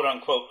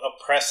quote-unquote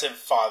oppressive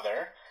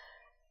father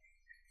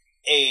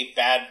a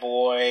bad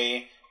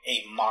boy,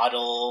 a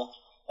model.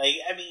 Like,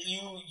 I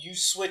mean, you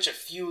switch a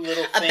few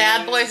little things. A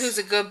bad boy who's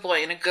a good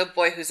boy and a good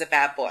boy who's a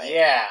bad boy.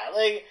 Yeah,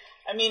 like,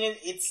 I mean,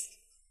 it's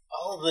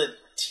all the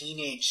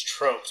teenage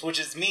tropes, which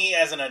is me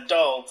as an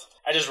adult,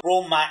 I just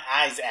roll my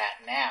eyes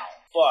at now.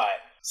 But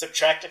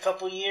subtract a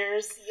couple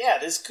years, yeah,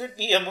 this could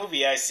be a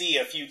movie I see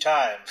a few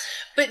times.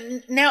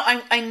 But now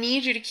I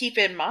need you to keep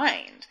in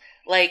mind,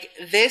 like,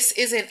 this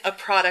isn't a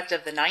product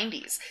of the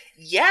 90s.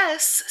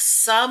 Yes,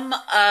 some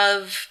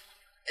of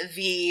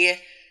the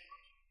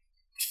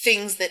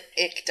things that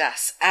icked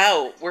us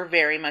out were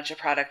very much a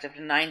product of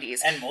the 90s.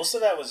 And most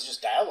of that was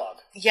just dialogue.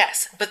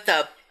 Yes, but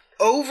the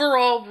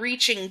overall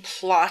reaching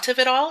plot of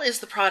it all is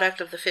the product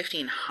of the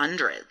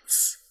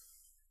 1500s.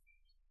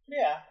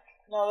 Yeah.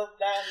 No,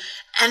 that...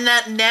 And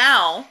that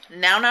now,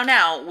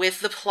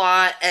 with the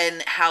plot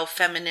and how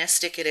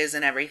feministic it is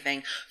and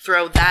everything,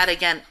 throw that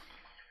again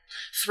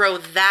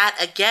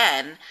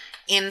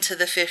into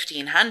the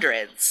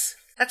 1500s.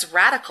 That's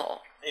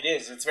radical. It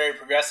is. It's very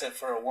progressive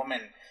for a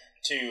woman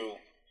to,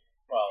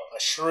 well, a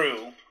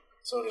shrew,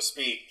 so to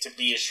speak, to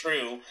be a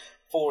shrew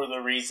for the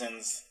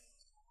reasons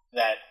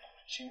that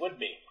she would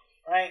be,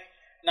 right?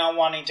 Not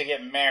wanting to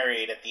get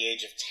married at the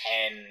age of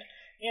 10,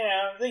 you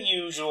know, the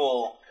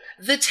usual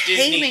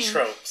Disney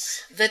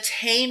tropes. The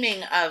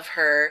taming of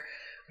her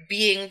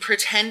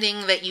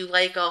pretending that you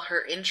like all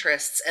her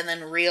interests and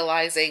then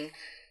realizing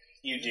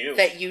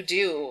that you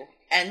do,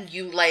 and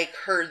you like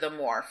her the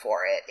more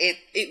for it.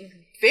 It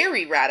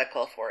very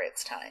radical for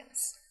its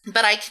times.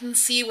 But I can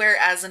see where,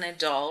 as an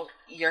adult,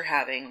 you're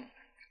having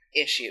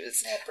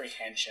issues.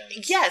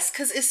 Apprehensions. Yes,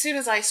 because as soon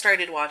as I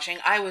started watching,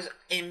 I was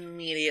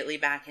immediately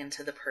back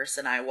into the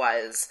person I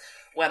was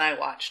when I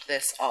watched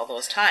this all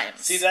those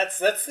times. See, that's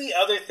the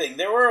other thing.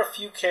 There were a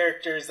few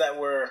characters that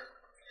were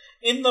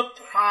in the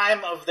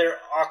prime of their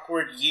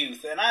awkward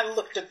youth, and I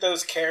looked at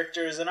those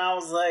characters and I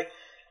was like,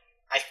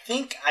 I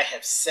think I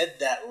have said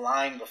that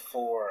line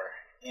before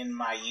in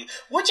my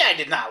youth, which I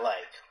did not like.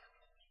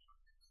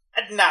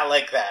 I did not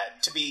like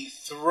that, to be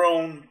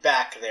thrown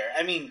back there.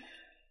 I mean,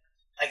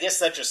 I guess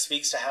that just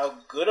speaks to how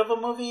good of a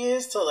movie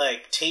is to,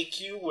 like,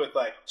 take you with,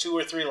 like, 2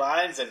 or 3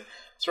 lines and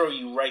throw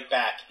you right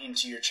back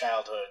into your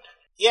childhood.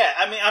 Yeah,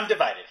 I mean, I'm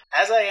divided.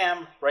 As I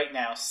am right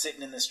now,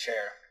 sitting in this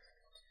chair,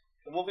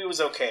 the movie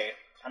was okay.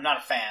 I'm not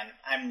a fan.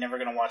 I'm never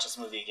going to watch this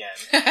movie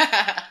again.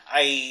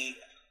 I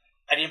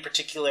didn't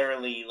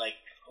particularly, like,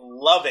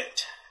 love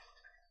it.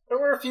 There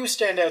were a few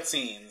standout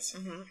scenes.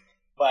 Mm-hmm.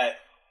 But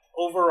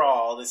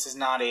overall, this is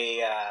not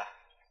a...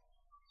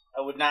 I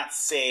would not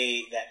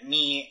say that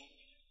me,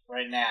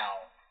 right now,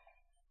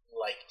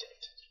 liked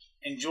it.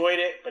 Enjoyed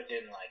it, but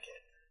didn't like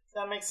it.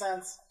 Does that make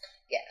sense?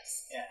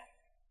 Yes. Yeah.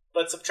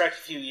 But subtract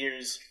a few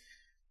years,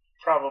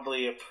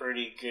 probably a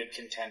pretty good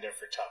contender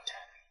for top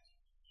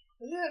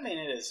 10. Yeah, I mean,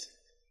 it is.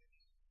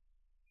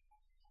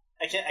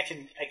 I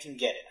can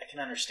get it. I can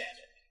understand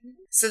it.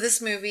 So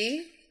this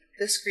movie,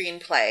 the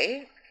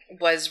screenplay,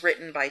 was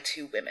written by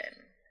 2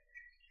 women.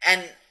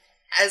 And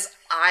as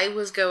I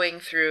was going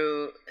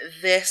through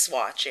this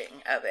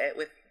watching of it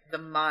with the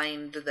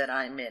mind that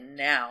I'm in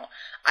now,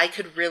 I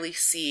could really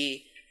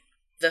see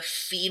the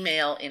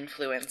female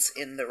influence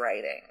in the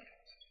writing.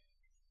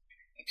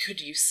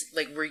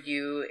 Were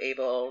you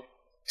able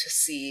to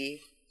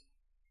see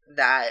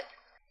that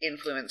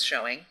influence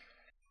showing?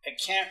 I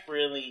can't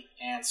really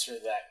answer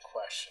that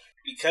question.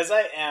 Because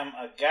I am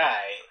a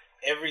guy,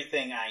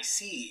 everything I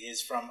see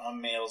is from a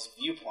male's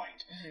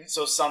viewpoint. Mm-hmm.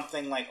 So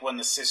something like when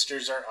the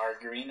sisters are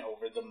arguing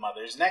over the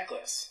mother's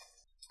necklace.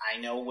 I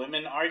know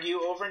women argue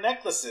over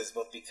necklaces,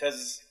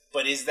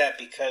 but is that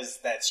because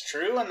that's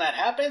true and that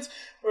happens?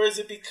 Or is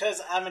it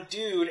because I'm a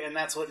dude and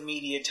that's what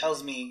media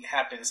tells me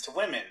happens to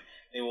women?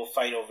 They will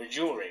fight over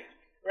jewelry,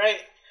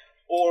 right?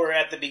 Or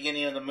at the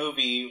beginning of the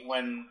movie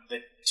when the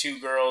 2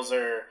 girls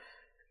are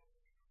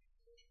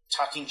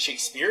talking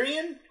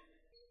Shakespearean?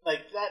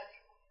 Like,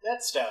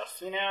 that stuff,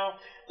 you know?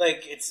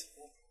 Like, it's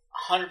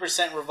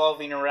 100%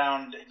 revolving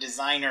around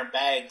designer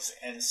bags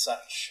and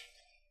such.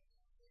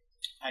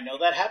 I know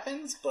that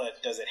happens,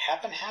 but does it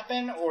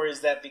happen? Or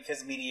is that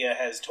because media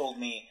has told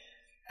me,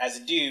 as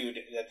a dude,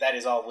 that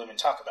is all women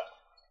talk about?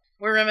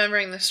 We're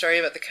remembering the story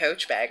about the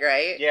Coach bag,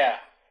 right? Yeah.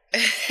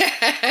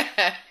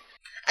 I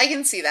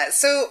can see that.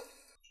 So,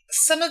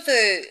 some of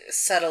the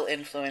subtle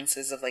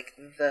influences of, like,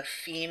 the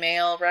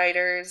female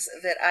writers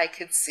that I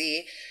could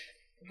see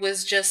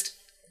was just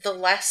the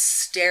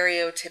less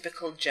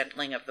stereotypical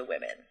gentling of the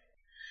women.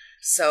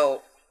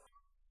 So,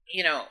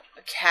 you know,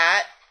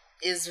 Kat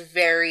is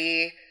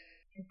very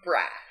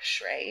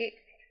brash, right?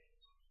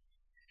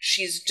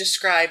 She's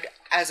described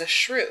as a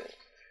shrew.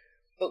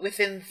 But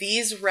within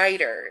these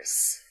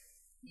writers,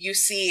 you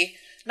see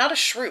not a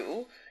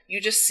shrew, you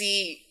just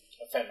see...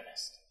 a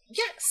feminist.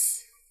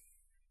 Yes.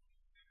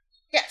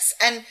 Yes,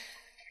 and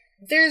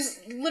there's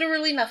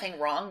literally nothing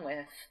wrong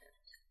with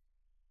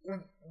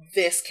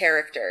this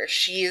character.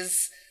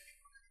 She's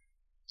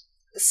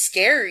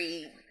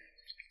scary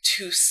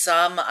to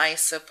some, I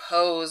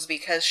suppose,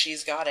 because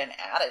she's got an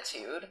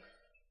attitude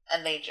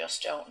and they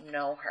just don't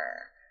know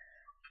her.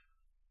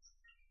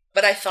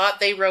 But I thought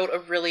they wrote a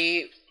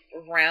really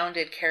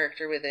rounded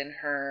character within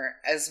her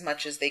as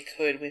much as they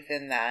could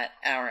within that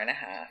hour and a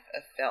half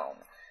of film.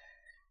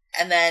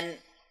 And then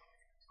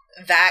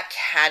that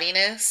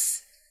cattiness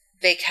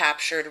they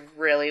captured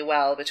really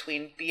well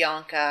between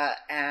Bianca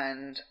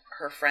and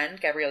her friend,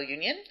 Gabrielle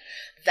Union.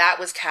 That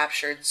was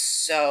captured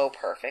so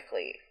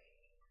perfectly.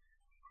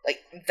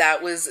 Like,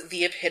 that was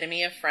the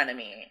epitome of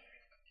frenemy.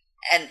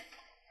 And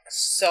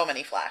so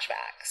many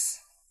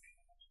flashbacks.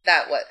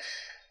 That was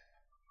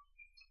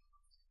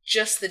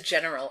just the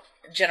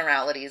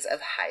generalities of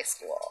high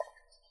school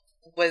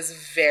was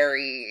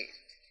very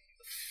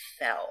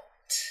felt.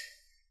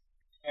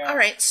 Yeah. All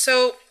right,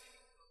 so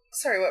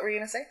sorry, what were you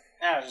going to say?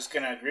 No, I was just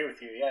going to agree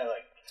with you. Yeah,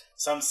 like,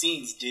 some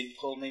scenes did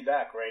pull me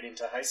back right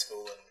into high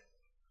school and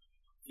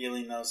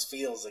feeling those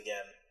feels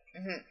again.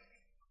 Mm-hmm.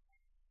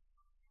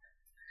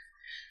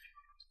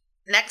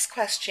 Next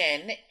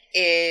question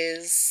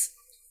is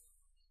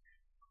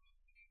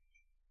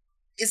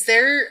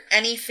there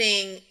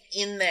anything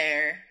in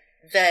there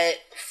that,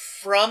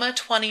 from a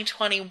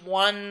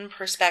 2021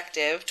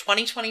 perspective,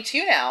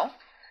 2022 now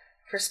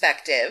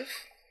perspective,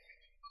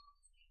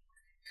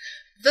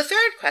 the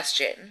third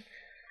question,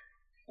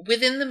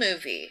 within the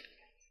movie,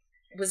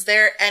 was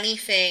there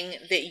anything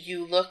that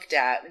you looked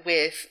at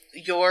with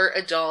your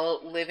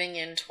adult living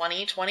in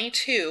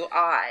 2022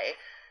 eye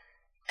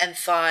and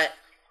thought,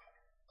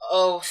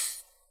 oh,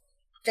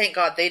 thank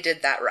God they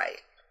did that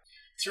right?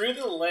 Through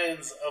the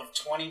lens of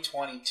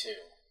 2022,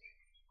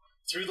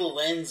 through the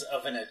lens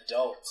of an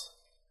adult,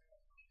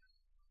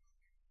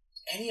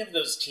 any of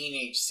those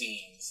teenage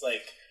scenes,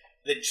 like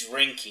the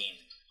drinking,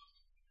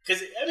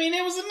 because, I mean,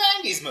 it was a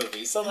 90s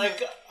movie, so,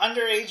 like,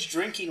 underage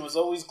drinking was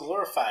always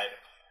glorified.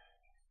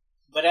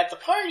 But at the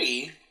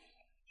party,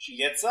 she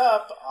gets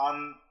up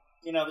on,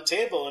 the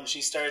table and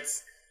she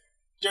starts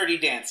dirty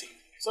dancing,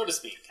 so to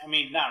speak. I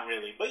mean, not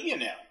really, but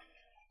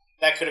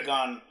that could have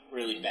gone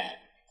really bad.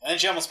 And then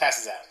she almost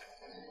passes out.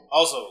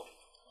 Also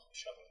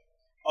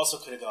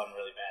could have gone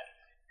really bad.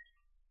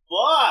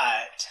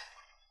 But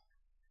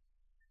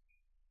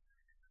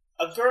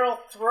a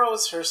girl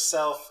throws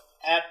herself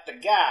at the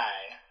guy,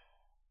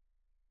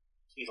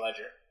 Heath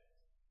Ledger,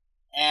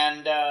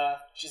 and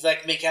she's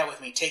like, make out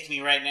with me, take me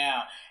right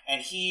now.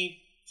 And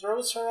he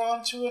throws her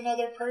onto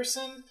another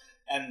person,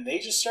 and they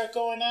just start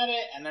going at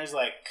it, and there's,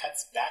 like,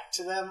 cuts back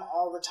to them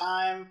all the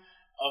time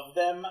of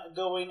them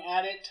going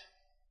at it.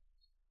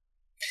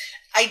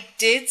 I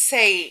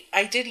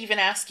did even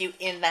ask you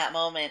in that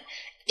moment,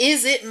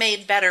 is it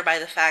made better by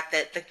the fact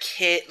that the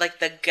kid, like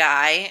the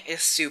guy,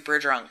 is super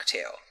drunk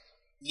too?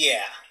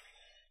 Yeah.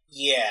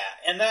 Yeah.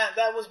 And that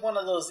was one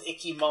of those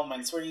icky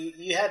moments where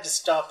you had to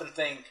stop and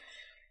think,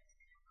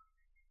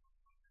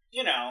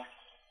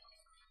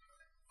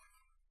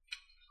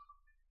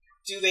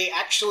 do they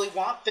actually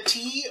want the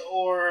tea,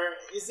 or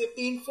is it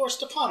being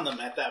forced upon them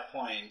at that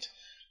point?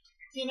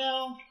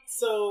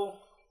 So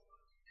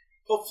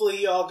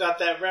hopefully you all got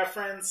that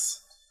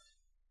reference.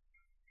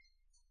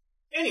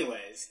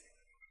 Anyways,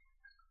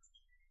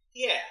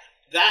 yeah,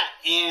 that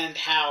and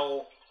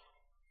how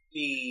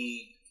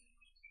the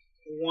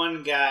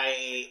one guy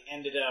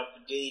ended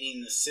up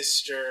dating the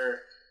sister,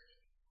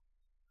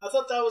 I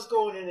thought that was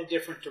going in a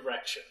different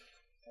direction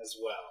as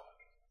well.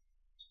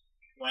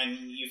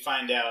 When you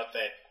find out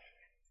that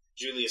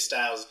Julia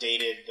Stiles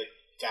dated the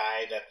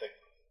guy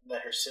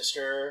that her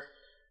sister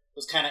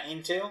was kind of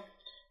into,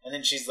 and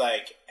then she's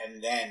like,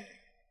 and then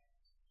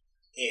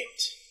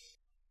it.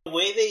 The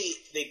way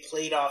they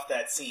played off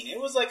that scene, it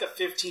was like a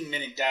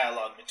 15-minute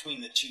dialogue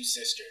between the two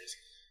sisters.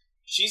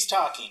 She's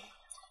talking,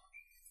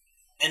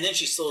 and then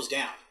she slows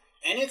down,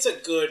 and it's a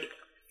good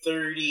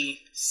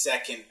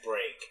 30-second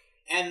break,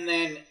 and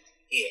then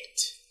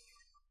it.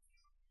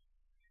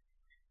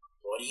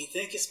 What do you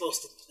think is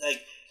supposed to,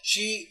 like,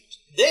 she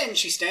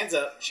stands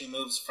up, she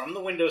moves from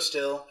the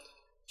windowsill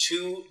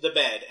to the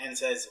bed and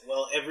says,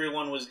 well,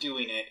 everyone was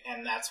doing it,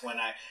 and that's when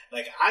I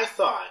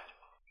thought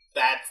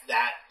that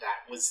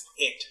was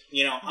it,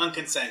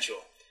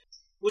 unconsensual.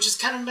 Which is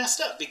kind of messed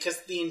up,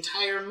 because the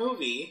entire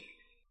movie,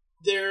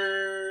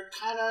 they're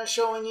kind of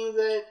showing you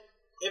that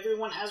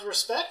everyone has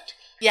respect.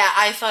 Yeah,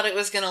 I thought it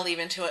was going to lead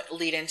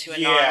into a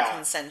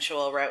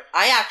non-consensual route.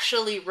 I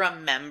actually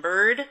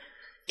remembered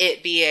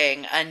it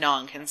being a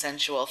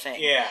non-consensual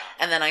thing. Yeah.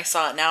 And then I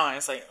saw it now, and I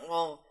was like,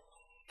 well,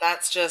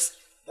 that's just...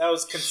 That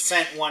was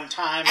consent one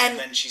time, and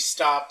then she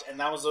stopped, and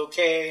that was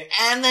okay.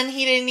 And then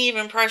he didn't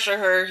even pressure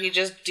her, he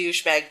just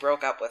douchebag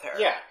broke up with her.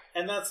 Yeah,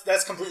 and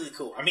that's completely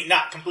cool. I mean,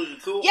 not completely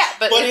cool. Yeah,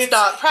 but it's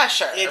not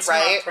pressure, it's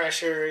right? It's not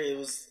pressure, it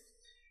was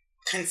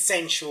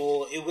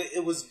consensual,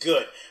 it was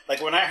good.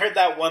 Like, when I heard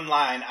that one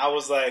line, I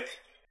was like,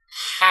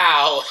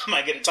 how am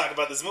I going to talk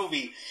about this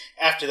movie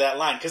after that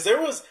line? Because it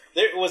was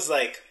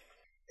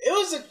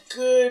a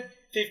good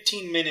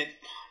 15-minute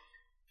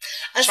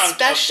chunk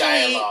of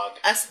dialogue.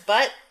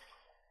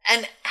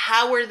 And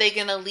how are they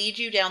going to lead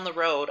you down the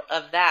road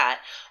of that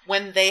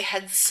when they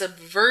had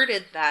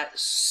subverted that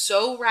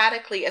so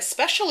radically,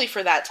 especially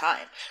for that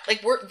time?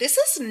 Like, this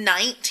is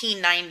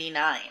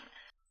 1999.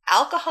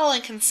 alcohol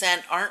and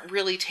consent aren't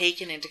really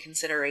taken into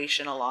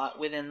consideration a lot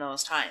within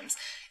those times.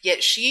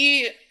 Yet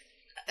she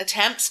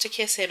attempts to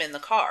kiss him in the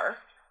car,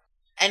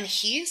 and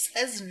he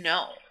says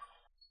no.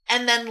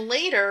 And then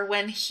later,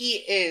 when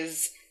he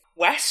is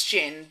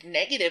questioned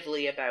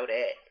negatively about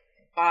it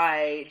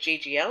by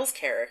JGL's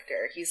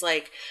character, he's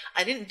like,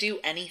 I didn't do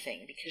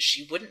anything because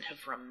she wouldn't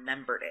have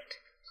remembered it.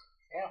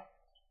 Yeah.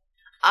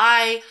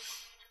 I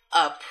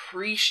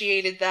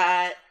appreciated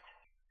that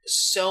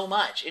so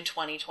much in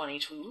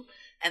 2022,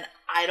 and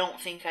I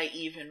don't think I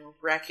even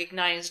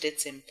recognized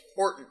its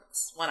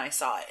importance when I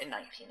saw it in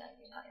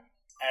 1999.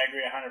 I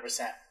agree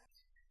 100%.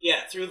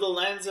 Yeah, through the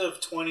lens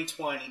of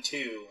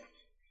 2022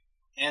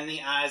 and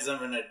the eyes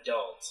of an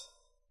adult,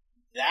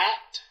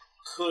 that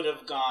could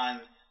have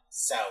gone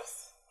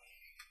south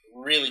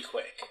really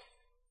quick.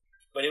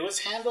 But it was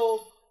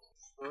handled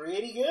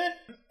pretty good.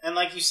 And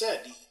like you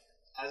said,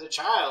 as a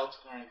child,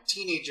 or a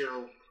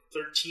teenager,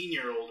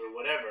 13-year-old or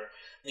whatever,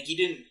 like you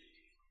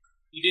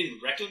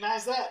didn't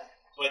recognize that,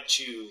 but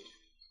you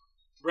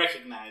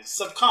recognized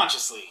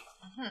subconsciously.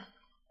 Mm-hmm.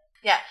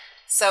 Yeah,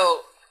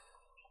 so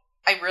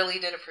I really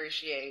did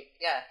appreciate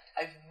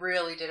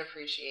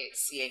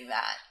seeing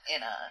that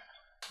in a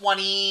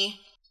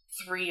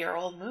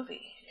 23-year-old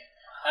movie.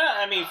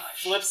 I mean,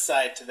 flip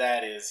side to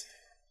that is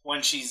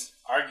when she's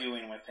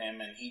arguing with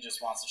him and he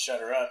just wants to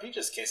shut her up, he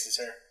just kisses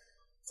her.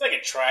 It's like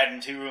a tried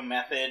and true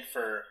method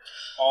for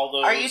all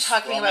those. Are you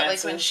talking romances. about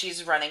like when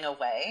she's running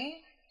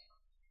away?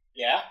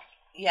 Yeah.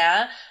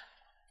 Yeah.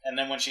 And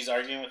then when she's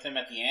arguing with him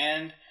at the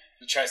end,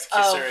 he tries to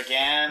kiss her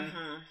again.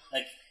 Mm-hmm.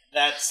 Like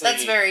that's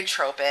very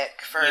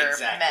tropic for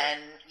men,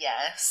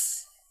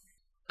 yes.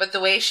 But the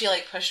way she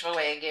like pushed him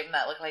away and gave him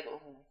that look, like,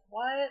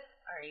 what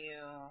are you?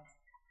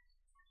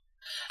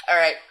 All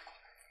right,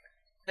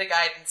 the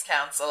guidance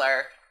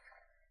counselor,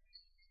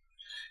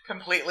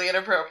 completely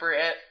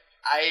inappropriate.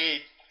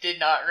 I did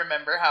not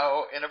remember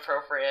how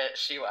inappropriate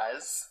she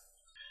was.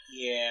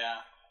 Yeah,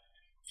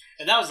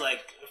 and that was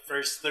like the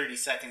first 30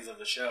 seconds of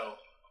the show.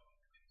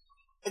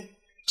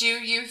 Do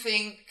you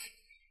think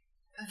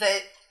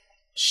that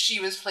she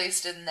was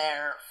placed in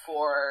there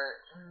for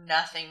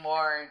nothing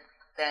more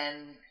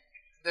than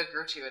the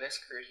gratuitous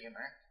crude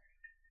humor?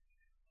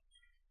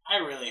 I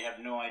really have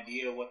no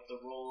idea what the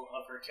role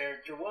of her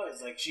character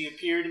was. Like, she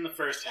appeared in the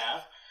first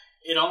half.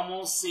 It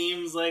almost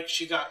seems like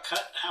she got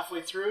cut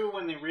halfway through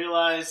when they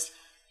realized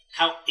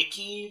how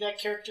icky that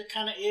character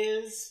kind of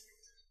is.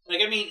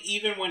 Like, I mean,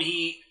 even when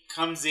he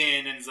comes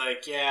in and is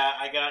like, yeah,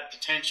 I got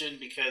detention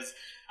because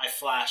I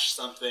flashed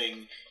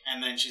something,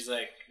 and then she's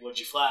like, what'd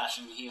you flash?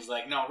 And he's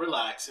like, no,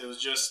 relax, it was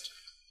just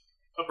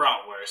a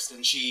bratwurst.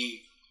 And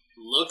she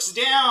looks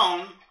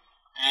down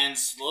and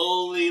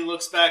slowly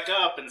looks back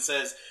up and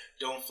says,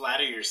 don't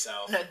flatter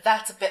yourself. No,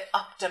 that's a bit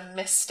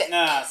optimistic.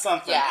 Nah,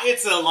 something. Yeah.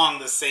 It's along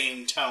the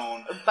same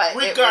tone. But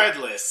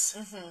regardless,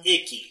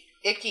 icky.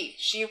 Icky.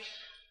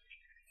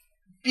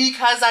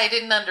 Because I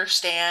didn't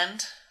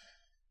understand.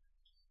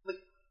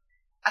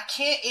 I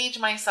can't age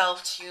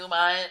myself too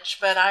much,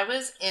 but I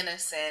was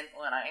innocent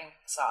when I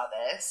saw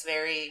this.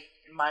 Very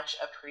much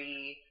a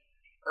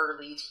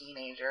early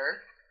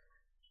teenager.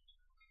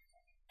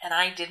 And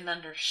I didn't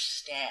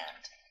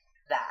understand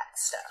that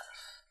stuff.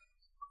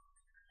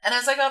 And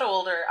as I got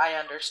older, I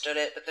understood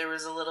it, but there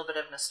was a little bit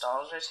of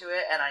nostalgia to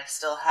it, and I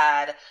still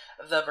had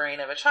the brain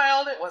of a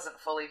child. It wasn't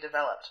fully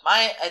developed.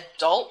 My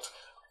adult,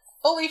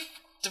 fully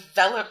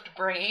developed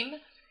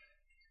brain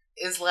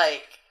is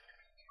like,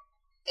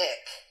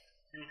 ick.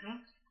 Mm-hmm.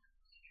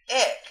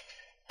 Ick.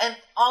 And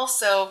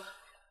also,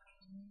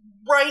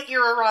 write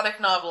your erotic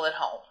novel at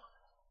home.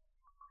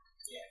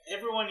 Yeah,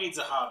 everyone needs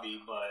a hobby,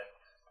 but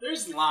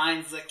there's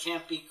lines that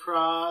can't be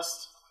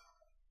crossed.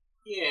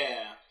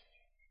 Yeah.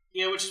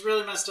 Yeah, which is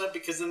really messed up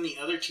because then the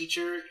other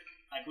teacher,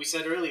 like we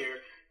said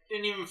earlier,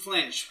 didn't even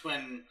flinch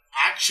when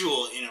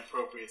actual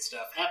inappropriate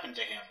stuff happened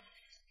to him.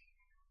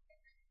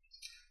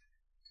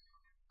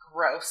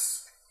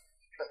 Gross.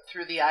 But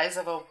through the eyes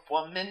of a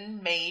woman,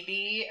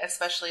 maybe,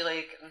 especially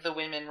like the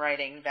women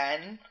writing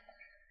then,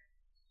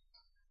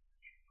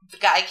 the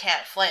guy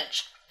can't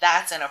flinch.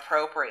 That's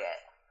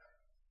inappropriate.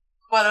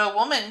 But a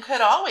woman could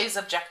always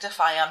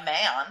objectify a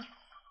man.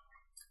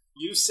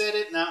 You said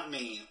it, not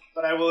me,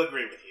 but I will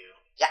agree with you.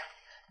 Yeah,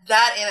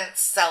 that in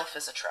itself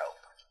is a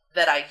trope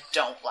that I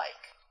don't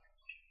like.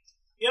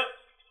 Yep.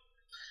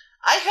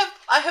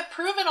 I have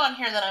proven on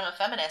here that I'm a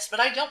feminist, but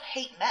I don't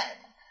hate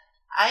men.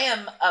 I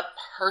am a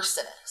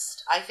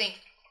personist. I think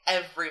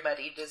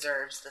everybody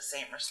deserves the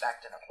same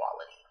respect and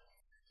equality.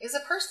 Is a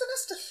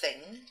personist a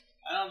thing?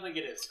 I don't think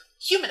it is.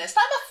 Humanist.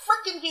 I'm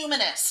a freaking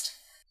humanist.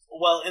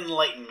 Well,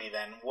 enlighten me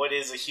then. What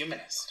is a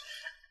humanist?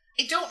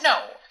 I don't know.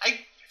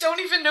 I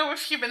don't even know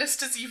if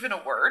humanist is even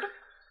a word.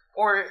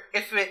 Or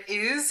if it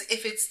is,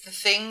 if it's the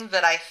thing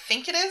that I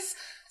think it is.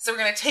 So we're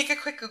going to take a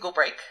quick Google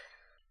break.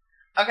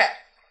 Okay.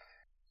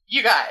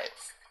 You guys,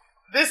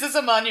 this is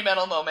a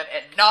monumental moment,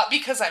 and not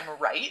because I'm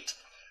right,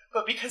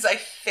 but because I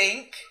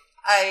think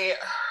I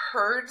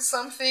heard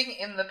something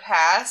in the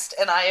past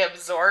and I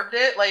absorbed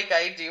it like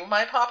I do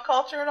my pop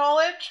culture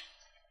knowledge.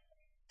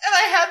 And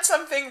I had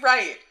something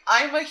right.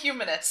 I'm a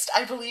humanist.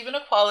 I believe in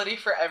equality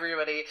for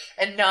everybody,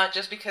 and not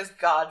just because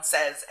God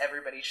says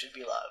everybody should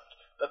be loved,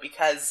 but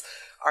because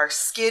our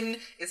skin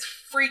is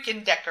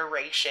freaking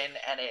decoration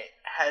and it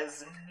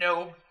has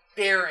no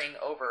bearing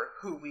over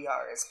who we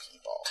are as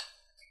people.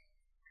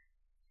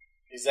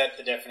 Is that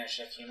the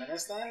definition of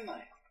humanist then?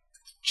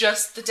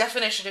 Just the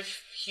definition of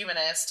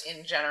humanist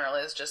in general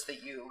is just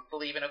that you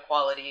believe in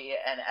equality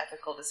and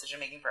ethical decision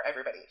making for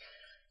everybody.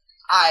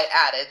 I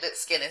added that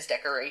skin is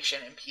decoration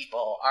and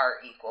people are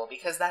equal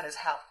because that is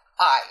how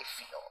I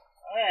feel.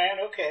 Alright,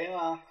 okay,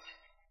 well,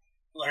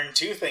 learn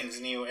two things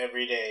new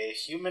every day.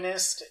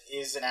 Humanist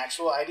is an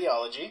actual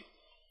ideology,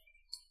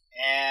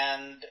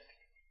 and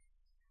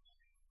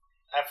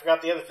I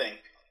forgot the other thing.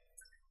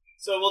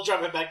 So we'll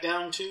drop it back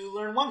down to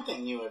learn one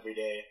thing new every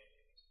day.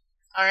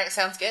 Alright,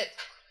 sounds good.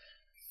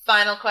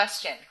 Final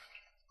question.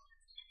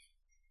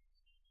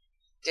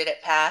 Did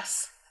it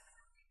pass?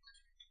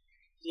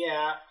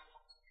 Yeah.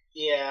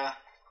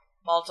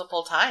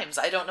 Multiple times.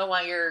 I don't know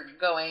why you're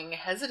going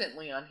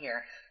hesitantly on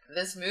here.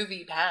 This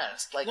movie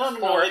passed like 4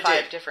 or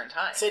 5 different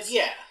times. It said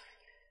yeah.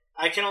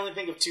 I can only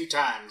think of 2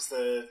 times.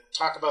 The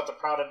talk about the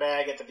Prada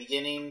bag at the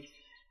beginning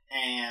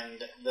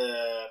and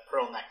the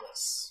pearl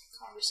necklace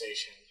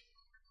conversation.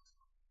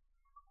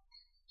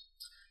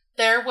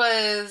 There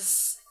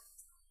was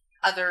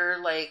other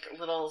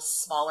little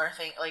smaller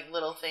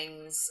little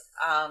things.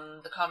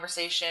 The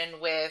conversation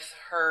with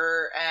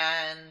her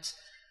and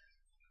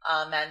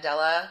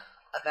Mandela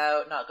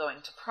about not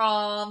going to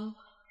prom.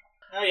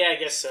 Oh yeah, I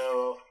guess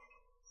so.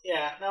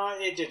 Yeah, no,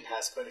 it did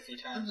pass quite a few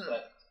times,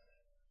 but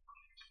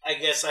I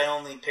guess I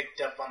only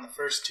picked up on the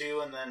first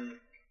 2 and then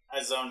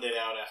I zoned it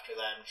out after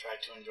that and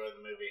tried to enjoy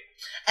the movie.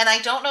 And I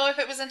don't know if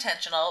it was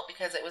intentional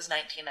because it was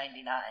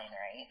 1999,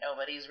 right?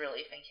 Nobody's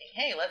really thinking,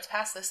 hey, let's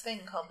pass this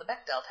thing called the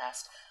Bechdel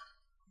test.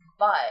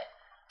 But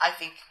I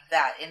think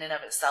that in and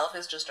of itself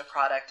is just a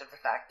product of the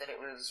fact that it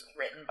was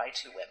written by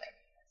 2 women.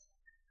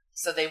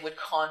 So they would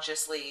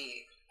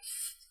consciously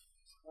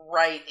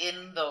write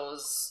in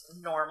those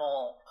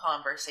normal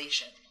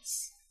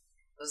conversations,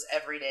 those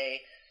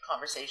everyday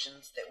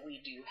conversations that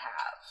we do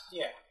have.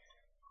 Yeah.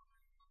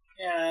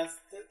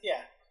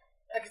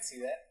 I can see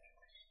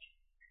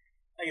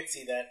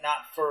that.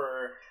 Not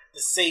for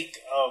the sake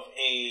of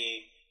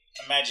a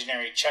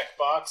imaginary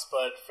checkbox,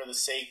 but for the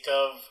sake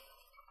of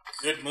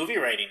good movie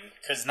writing.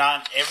 Because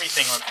not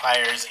everything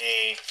requires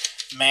a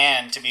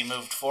man to be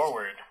moved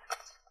forward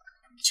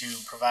to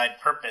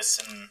provide purpose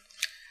and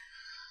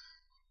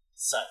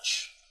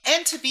such.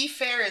 And to be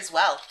fair as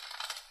well,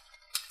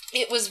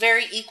 it was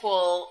very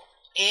equal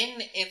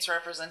in its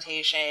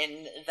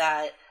representation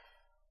that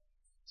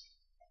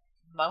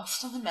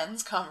most of the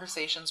men's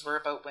conversations were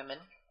about women.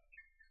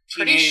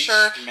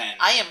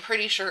 I am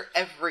pretty sure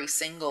every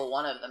single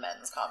one of the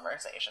men's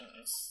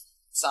conversations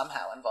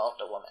somehow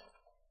involved a woman.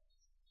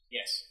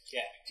 Yes,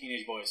 yeah,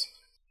 teenage boys.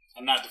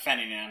 I'm not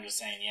defending it, I'm just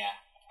saying, yeah,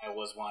 I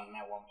was one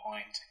at one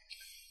point.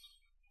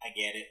 I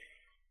get it.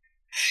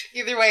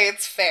 Either way,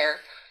 it's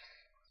fair.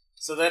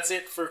 So that's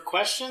it for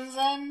questions,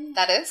 then?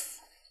 That is.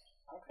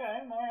 Okay,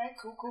 alright,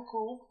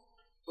 cool.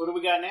 What do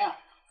we got now?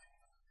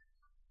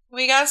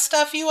 We got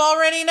stuff you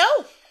already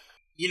know.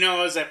 You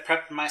know, as I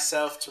prepped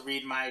myself to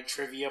read my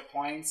trivia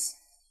points,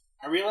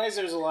 I realized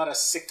there's a lot of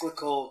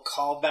cyclical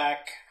callback,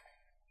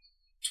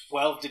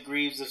 12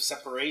 degrees of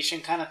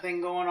separation kind of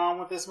thing going on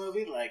with this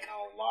movie. Like,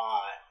 a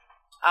lot.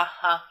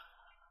 Uh-huh.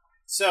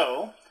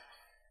 So,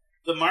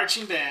 the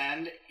marching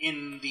band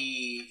in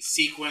the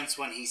sequence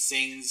when he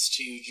sings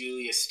to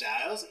Julia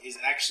Stiles is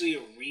actually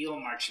a real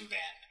marching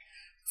band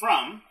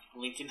from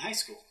Lincoln High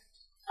School.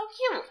 Oh,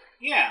 cute.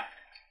 Yeah.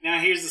 Now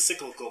here's the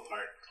cyclical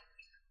part.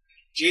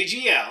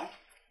 JGL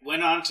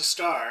went on to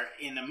star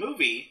in a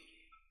movie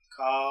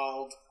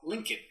called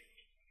Lincoln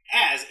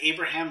as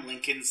Abraham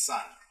Lincoln's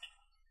son.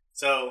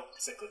 So,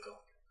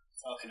 cyclical.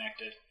 It's all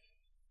connected.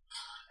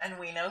 And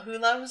we know who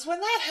loves when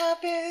that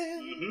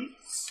happens. Mm-hmm.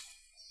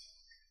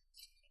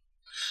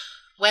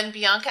 When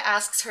Bianca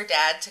asks her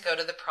dad to go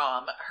to the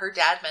prom, her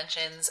dad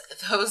mentions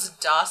those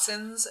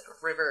Dawson's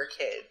River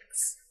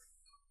kids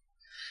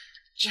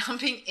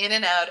jumping in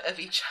and out of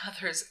each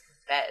other's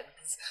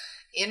beds.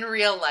 In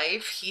real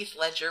life, Heath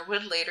Ledger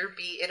would later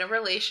be in a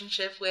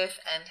relationship with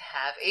and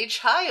have a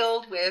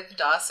child with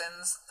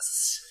Dawson's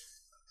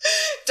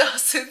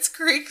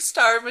Creek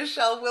star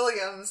Michelle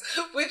Williams,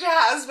 which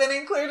has been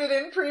included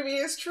in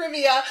previous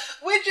trivia,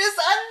 which is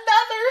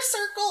another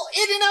circle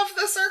in and of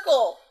the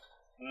circle.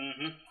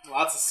 Mm-hmm.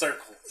 Lots of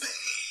circles.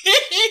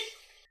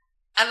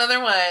 Another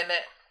one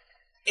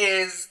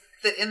is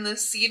that in the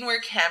scene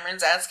where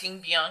Cameron's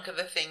asking Bianca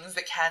the things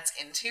the cat's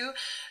into,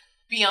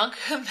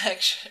 Bianca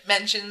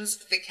mentions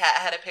the cat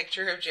had a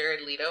picture of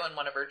Jared Leto in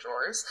one of her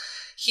drawers.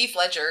 Heath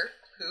Ledger,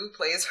 who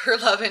plays her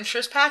love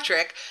interest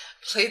Patrick,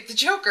 played the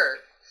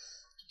Joker.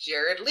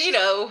 Jared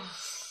Leto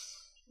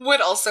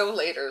would also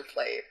later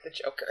play the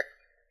Joker.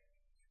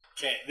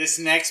 Okay, this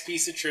next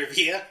piece of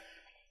trivia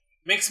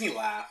makes me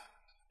laugh.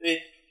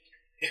 It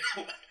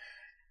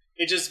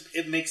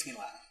makes me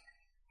laugh.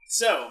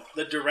 So,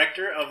 the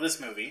director of this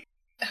movie,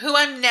 Who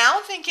I'm now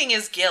thinking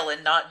is Gil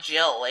and not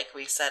Jill, like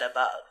we said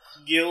above.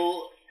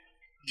 Gil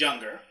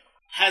Junger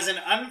has an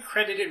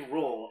uncredited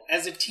role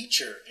as a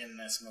teacher in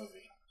this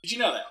movie. Did you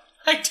know that?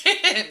 I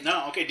didn't.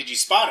 No, okay, did you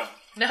spot him?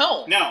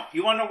 No. No.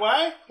 You want to know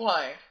why?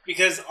 Why?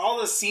 Because all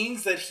the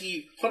scenes that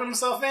he put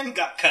himself in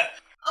got cut.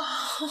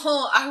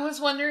 Oh, I was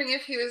wondering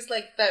if he was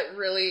like that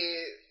really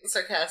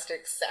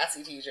sarcastic,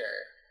 sassy teacher.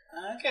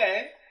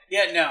 Okay.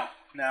 Yeah, no.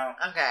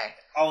 Okay.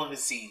 All of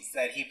his scenes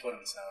that he put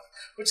himself.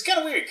 Which is kind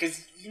of weird,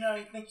 because, you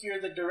think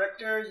you're the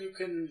director, you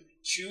can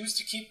choose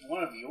to keep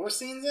one of your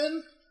scenes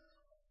in?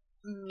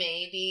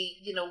 Maybe,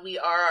 we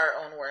are our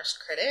own worst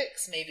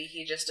critics. Maybe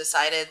he just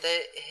decided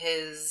that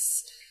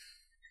his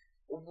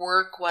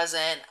work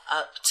wasn't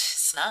up to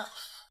snuff.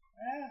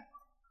 Yeah,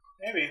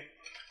 maybe.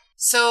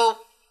 So,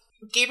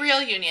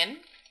 Gabrielle Union,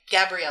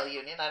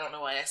 I don't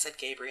know why I said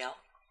Gabrielle.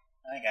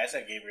 I think I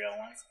said Gabrielle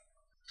once.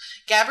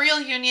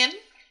 Gabrielle Union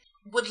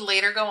would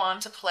later go on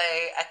to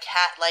play a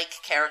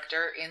cat-like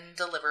character in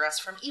Deliver Us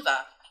from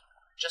Eva,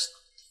 just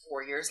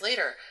 4 years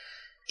later.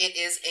 It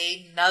is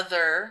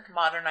another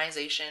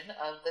modernization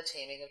of The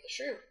Taming of the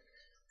Shrew.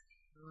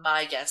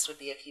 My guess would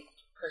be a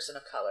person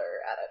of color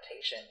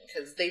adaptation,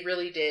 because they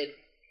really did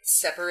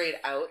separate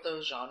out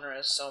those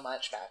genres so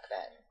much back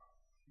then.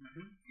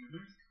 Mm-hmm.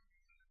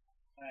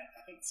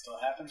 I think it still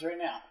happens right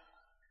now.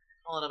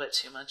 A little bit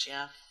too much,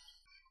 yeah.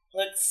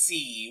 Let's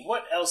see,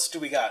 what else do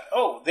we got?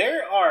 Oh,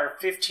 there are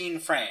 15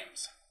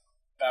 frames.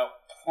 About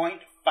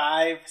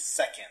 0.5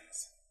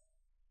 seconds.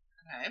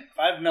 Okay.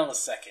 5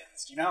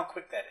 milliseconds. Do you know how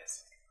quick that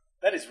is?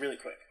 That is really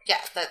quick.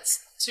 Yeah,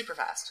 that's super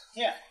fast.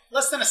 Yeah,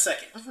 less than a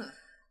second. Mm-hmm.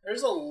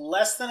 There's a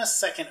less than a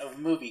second of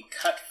movie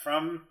cut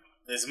from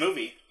this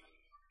movie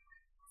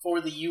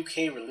for the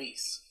UK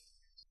release.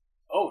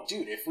 Oh,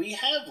 dude, if we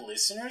have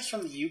listeners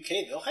from the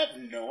UK, they'll have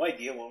no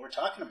idea what we're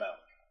talking about.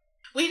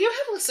 We do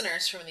have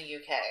listeners from the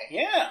UK.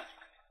 Yeah.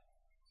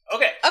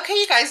 Okay. Okay,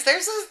 you guys,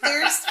 there's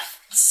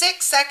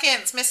 6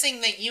 seconds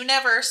missing that you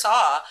never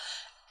saw,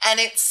 and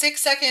it's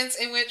 6 seconds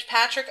in which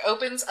Patrick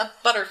opens a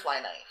butterfly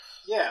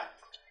knife. Yeah.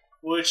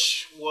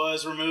 Which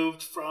was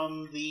removed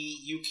from the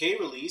UK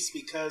release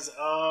because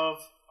of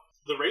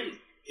the rating.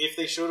 If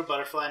they showed a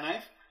butterfly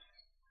knife,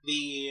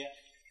 the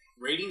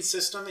rating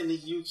system in the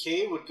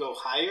UK would go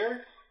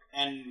higher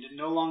and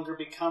no longer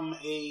become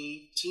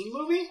a teen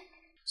movie.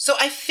 So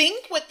I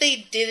think what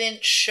they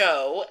didn't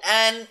show,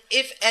 and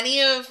if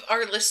any of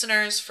our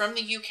listeners from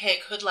the UK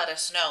could let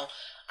us know,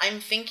 I'm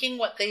thinking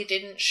what they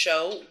didn't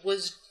show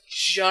was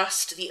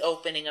just the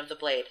opening of the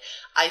blade.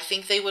 I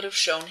think they would have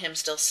shown him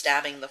still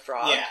stabbing the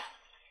frog.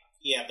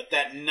 Yeah, but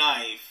that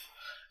knife...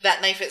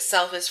 That knife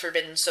itself is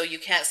forbidden, so you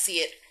can't see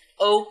it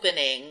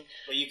opening.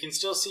 But you can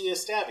still see it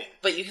stabbing.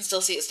 But you can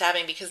still see it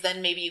stabbing, because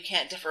then maybe you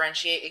can't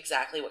differentiate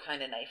exactly what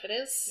kind of knife it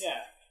is.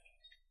 Yeah.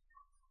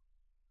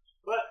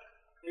 But,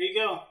 there you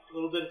go. A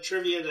little bit of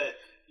trivia that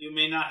you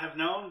may not have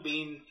known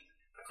being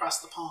across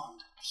the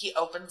pond. He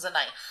opens a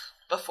knife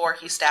before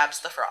he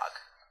stabs the frog.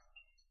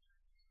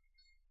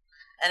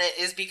 And it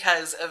is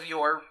because of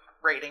your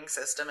rating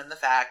system and the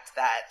fact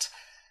that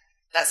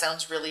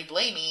sounds really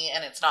blamey,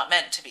 and it's not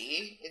meant to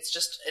be. It's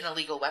just an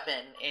illegal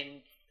weapon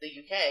in the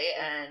UK,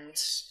 and...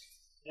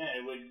 Yeah,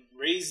 it would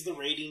raise the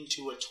rating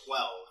to a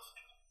 12.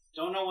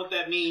 Don't know what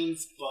that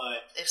means,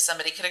 but... If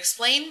somebody could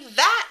explain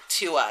that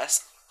to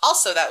us,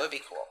 also that would be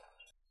cool.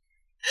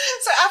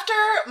 So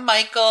after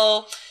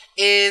Michael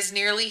is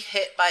nearly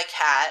hit by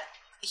Kat,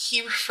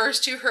 he refers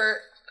to her...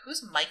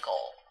 Who's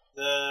Michael?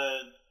 The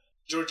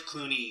George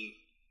Clooney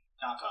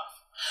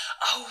knockoff.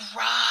 Oh,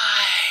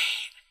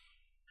 right.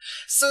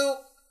 So,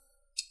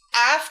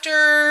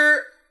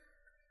 after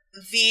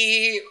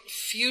the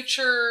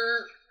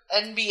future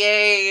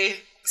NBA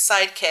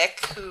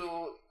sidekick,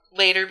 who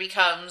later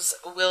becomes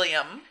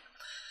William,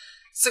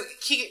 so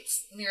he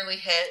gets nearly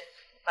hit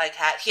by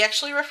Kat, he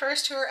actually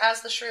refers to her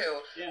as the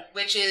Shrew,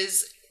 which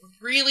is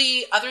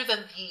really, other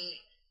than the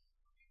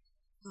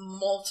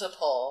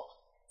multiple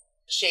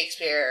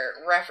Shakespeare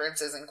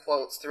references and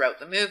quotes throughout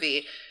the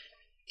movie,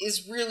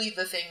 is really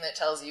the thing that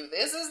tells you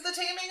this is the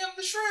Taming of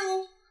the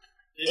Shrew.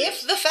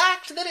 If the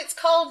fact that it's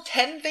called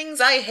 10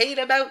 Things I Hate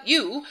About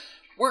You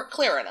weren't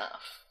clear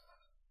enough.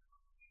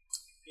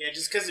 Yeah,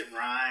 just because it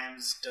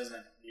rhymes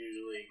doesn't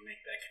usually make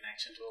that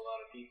connection to a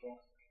lot of people.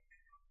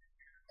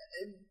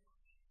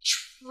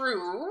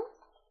 True.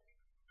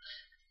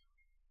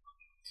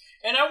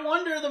 And I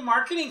wonder, the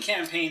marketing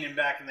campaign in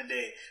back in the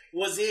day,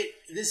 was it,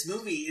 this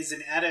movie is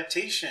an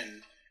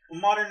adaptation, a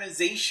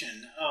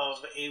modernization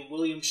of a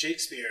William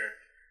Shakespeare.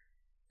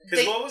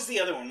 Because what was the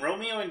other one?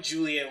 Romeo and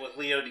Juliet with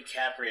Leo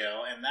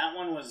DiCaprio, and that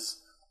one was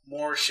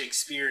more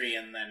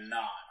Shakespearean than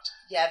not.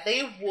 Yeah,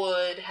 they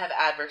would have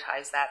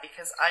advertised that,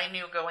 because I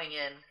knew going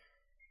in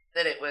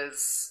that it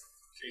was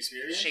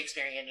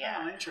Shakespearean,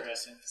 yeah. Oh,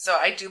 interesting. So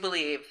I do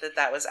believe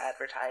that was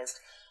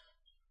advertised.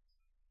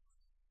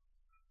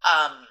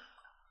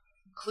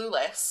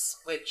 Clueless,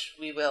 which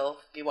we will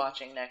be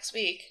watching next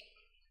week,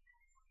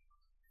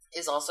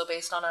 is also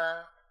based on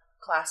a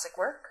classic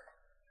work.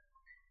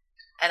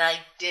 And I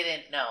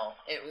didn't know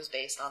it was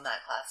based on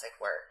that classic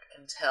work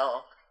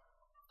until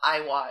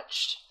I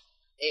watched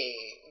a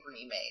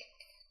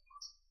remake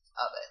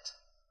of it.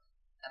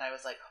 And I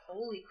was like,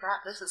 holy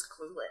crap, this is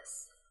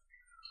Clueless.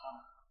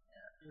 Oh,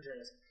 yeah,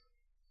 interesting.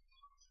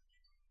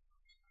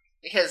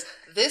 Because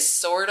this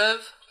sort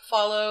of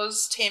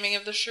follows Taming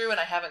of the Shrew, and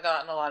I haven't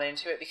gotten a lot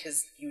into it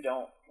because you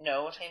don't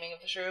know Taming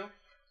of the Shrew.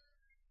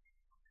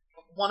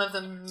 One of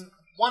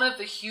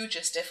the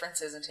hugest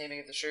differences in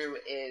Taming of the Shrew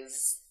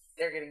is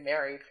they're getting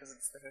married because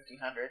it's the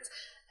 1500s,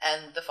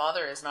 and the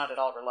father is not at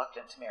all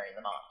reluctant to marry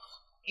them off.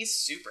 He's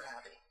super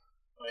happy.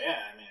 Well,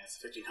 yeah, I mean, it's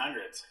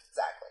 1500s.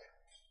 Exactly.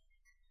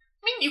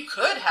 I mean, you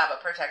could have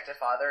a protective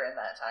father in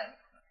that time.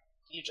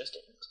 You just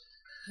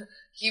didn't.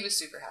 He was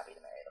super happy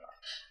to marry them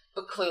off.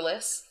 But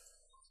Clueless,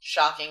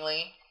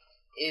 shockingly,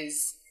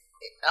 is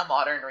a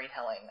modern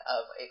retelling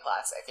of a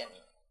classic. And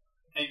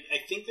I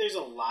think there's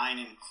a line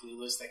in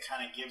Clueless that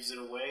kind of gives it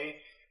away,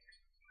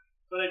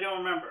 but I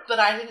don't remember. But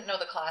I didn't know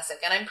the classic,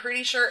 and I'm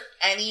pretty sure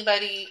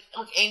anybody,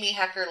 like Amy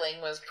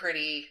Heckerling, was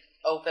pretty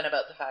open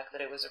about the fact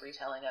that it was a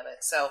retelling of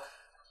it. So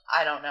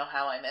I don't know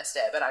how I missed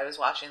it, but I was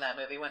watching that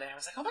movie one day and I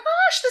was like, oh my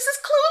gosh, this is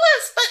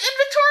Clueless, but in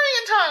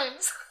Victorian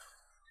times.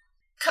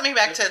 Coming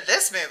back to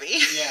this movie.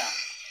 Yeah.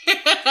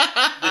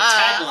 The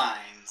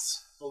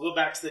taglines. We'll go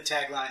back to the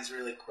taglines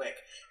really quick.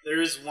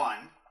 There is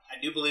one. I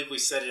do believe we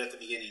said it at the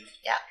beginning.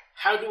 Yeah.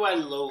 How do I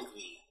loathe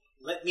thee?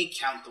 Let me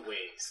count the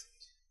ways.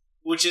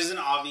 Which is an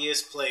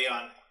obvious play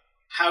on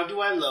how do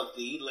I love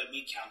thee? Let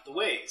me count the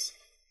ways.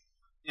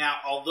 Now,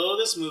 although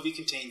this movie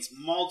contains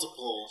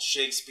multiple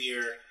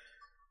Shakespeare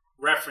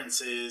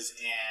references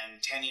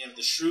and Taming of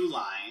the Shrew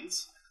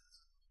lines,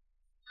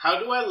 how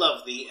do I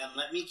love thee and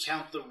let me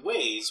count the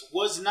ways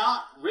was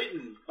not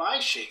written by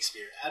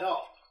Shakespeare at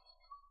all.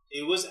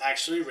 It was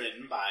actually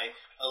written by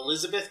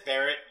Elizabeth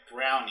Barrett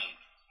Browning.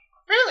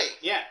 Really?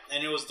 Yeah,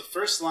 and it was the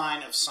first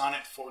line of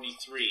Sonnet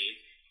 43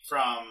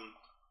 from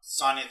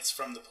Sonnets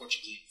from the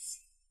Portuguese.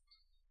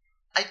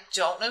 I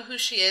don't know who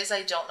she is,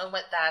 I don't know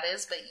what that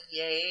is, but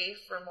yay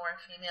for more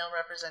female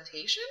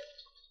representation?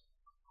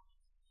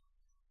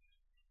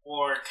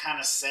 Or kind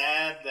of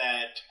sad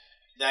that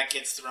that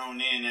gets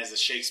thrown in as a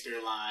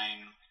Shakespeare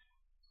line.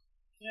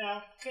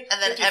 Yeah.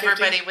 And then 50-50.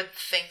 everybody would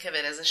think of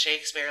it as a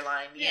Shakespeare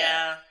line.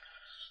 Yeah.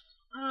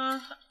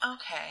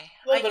 Okay.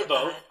 A little bit of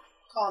both.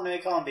 Column A,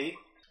 column B.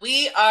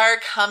 We are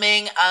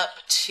coming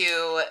up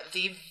to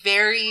the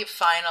very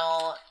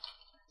final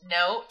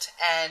note,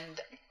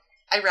 and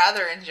I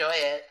rather enjoy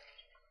it.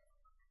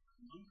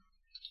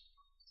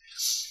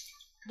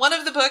 One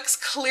of the books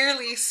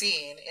clearly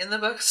seen in the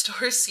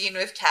bookstore scene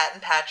with Kat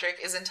and Patrick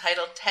is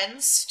entitled 10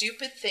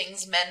 Stupid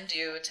Things Men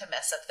Do to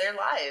Mess Up Their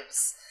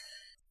Lives.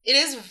 It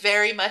is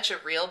very much a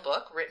real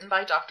book written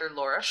by Dr.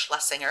 Laura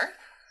Schlesinger.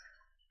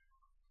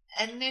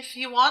 And if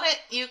you want it,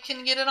 you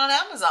can get it on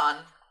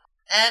Amazon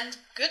and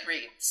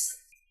Goodreads.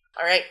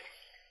 All right.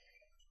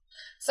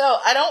 So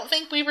I don't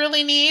think we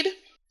really need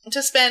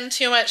to spend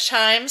too much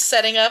time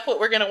setting up what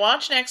we're going to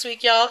watch next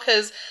week, y'all,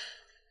 because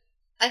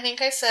I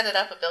think I set it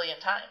up a billion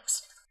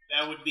times.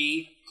 That would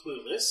be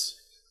Clueless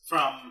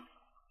from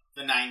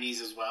the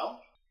 90s as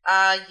well.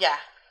 Yeah,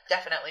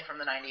 definitely from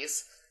the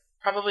 90s.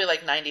 Probably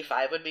like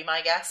 95 would be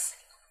my guess.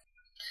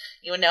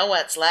 You know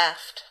what's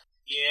left.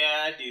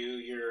 Yeah, I do.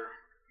 Your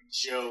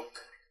joke.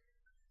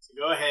 So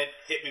go ahead,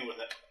 hit me with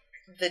it.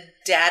 The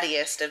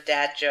daddiest of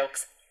dad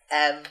jokes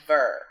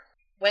ever.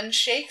 When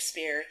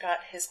Shakespeare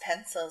got his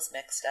pencils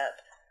mixed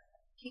up,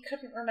 he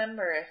couldn't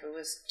remember if it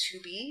was to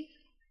be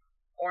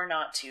or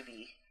not to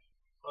be.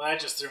 Well,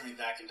 that just threw me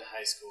back into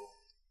high school.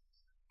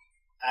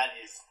 That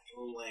is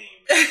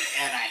lame.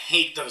 And I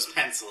hate those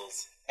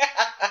pencils.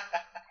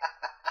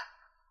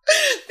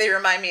 They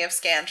remind me of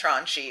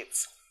Scantron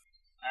sheets.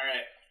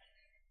 Alright.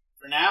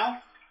 For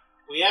now,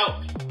 we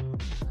out.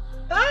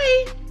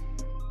 Bye!